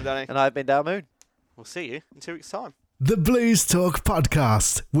 I've been Callum Denny. And I've been Dale Moon. We'll see you in 2 weeks' time. The Blues Talk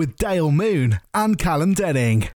Podcast with Dale Moon and Callum Denning.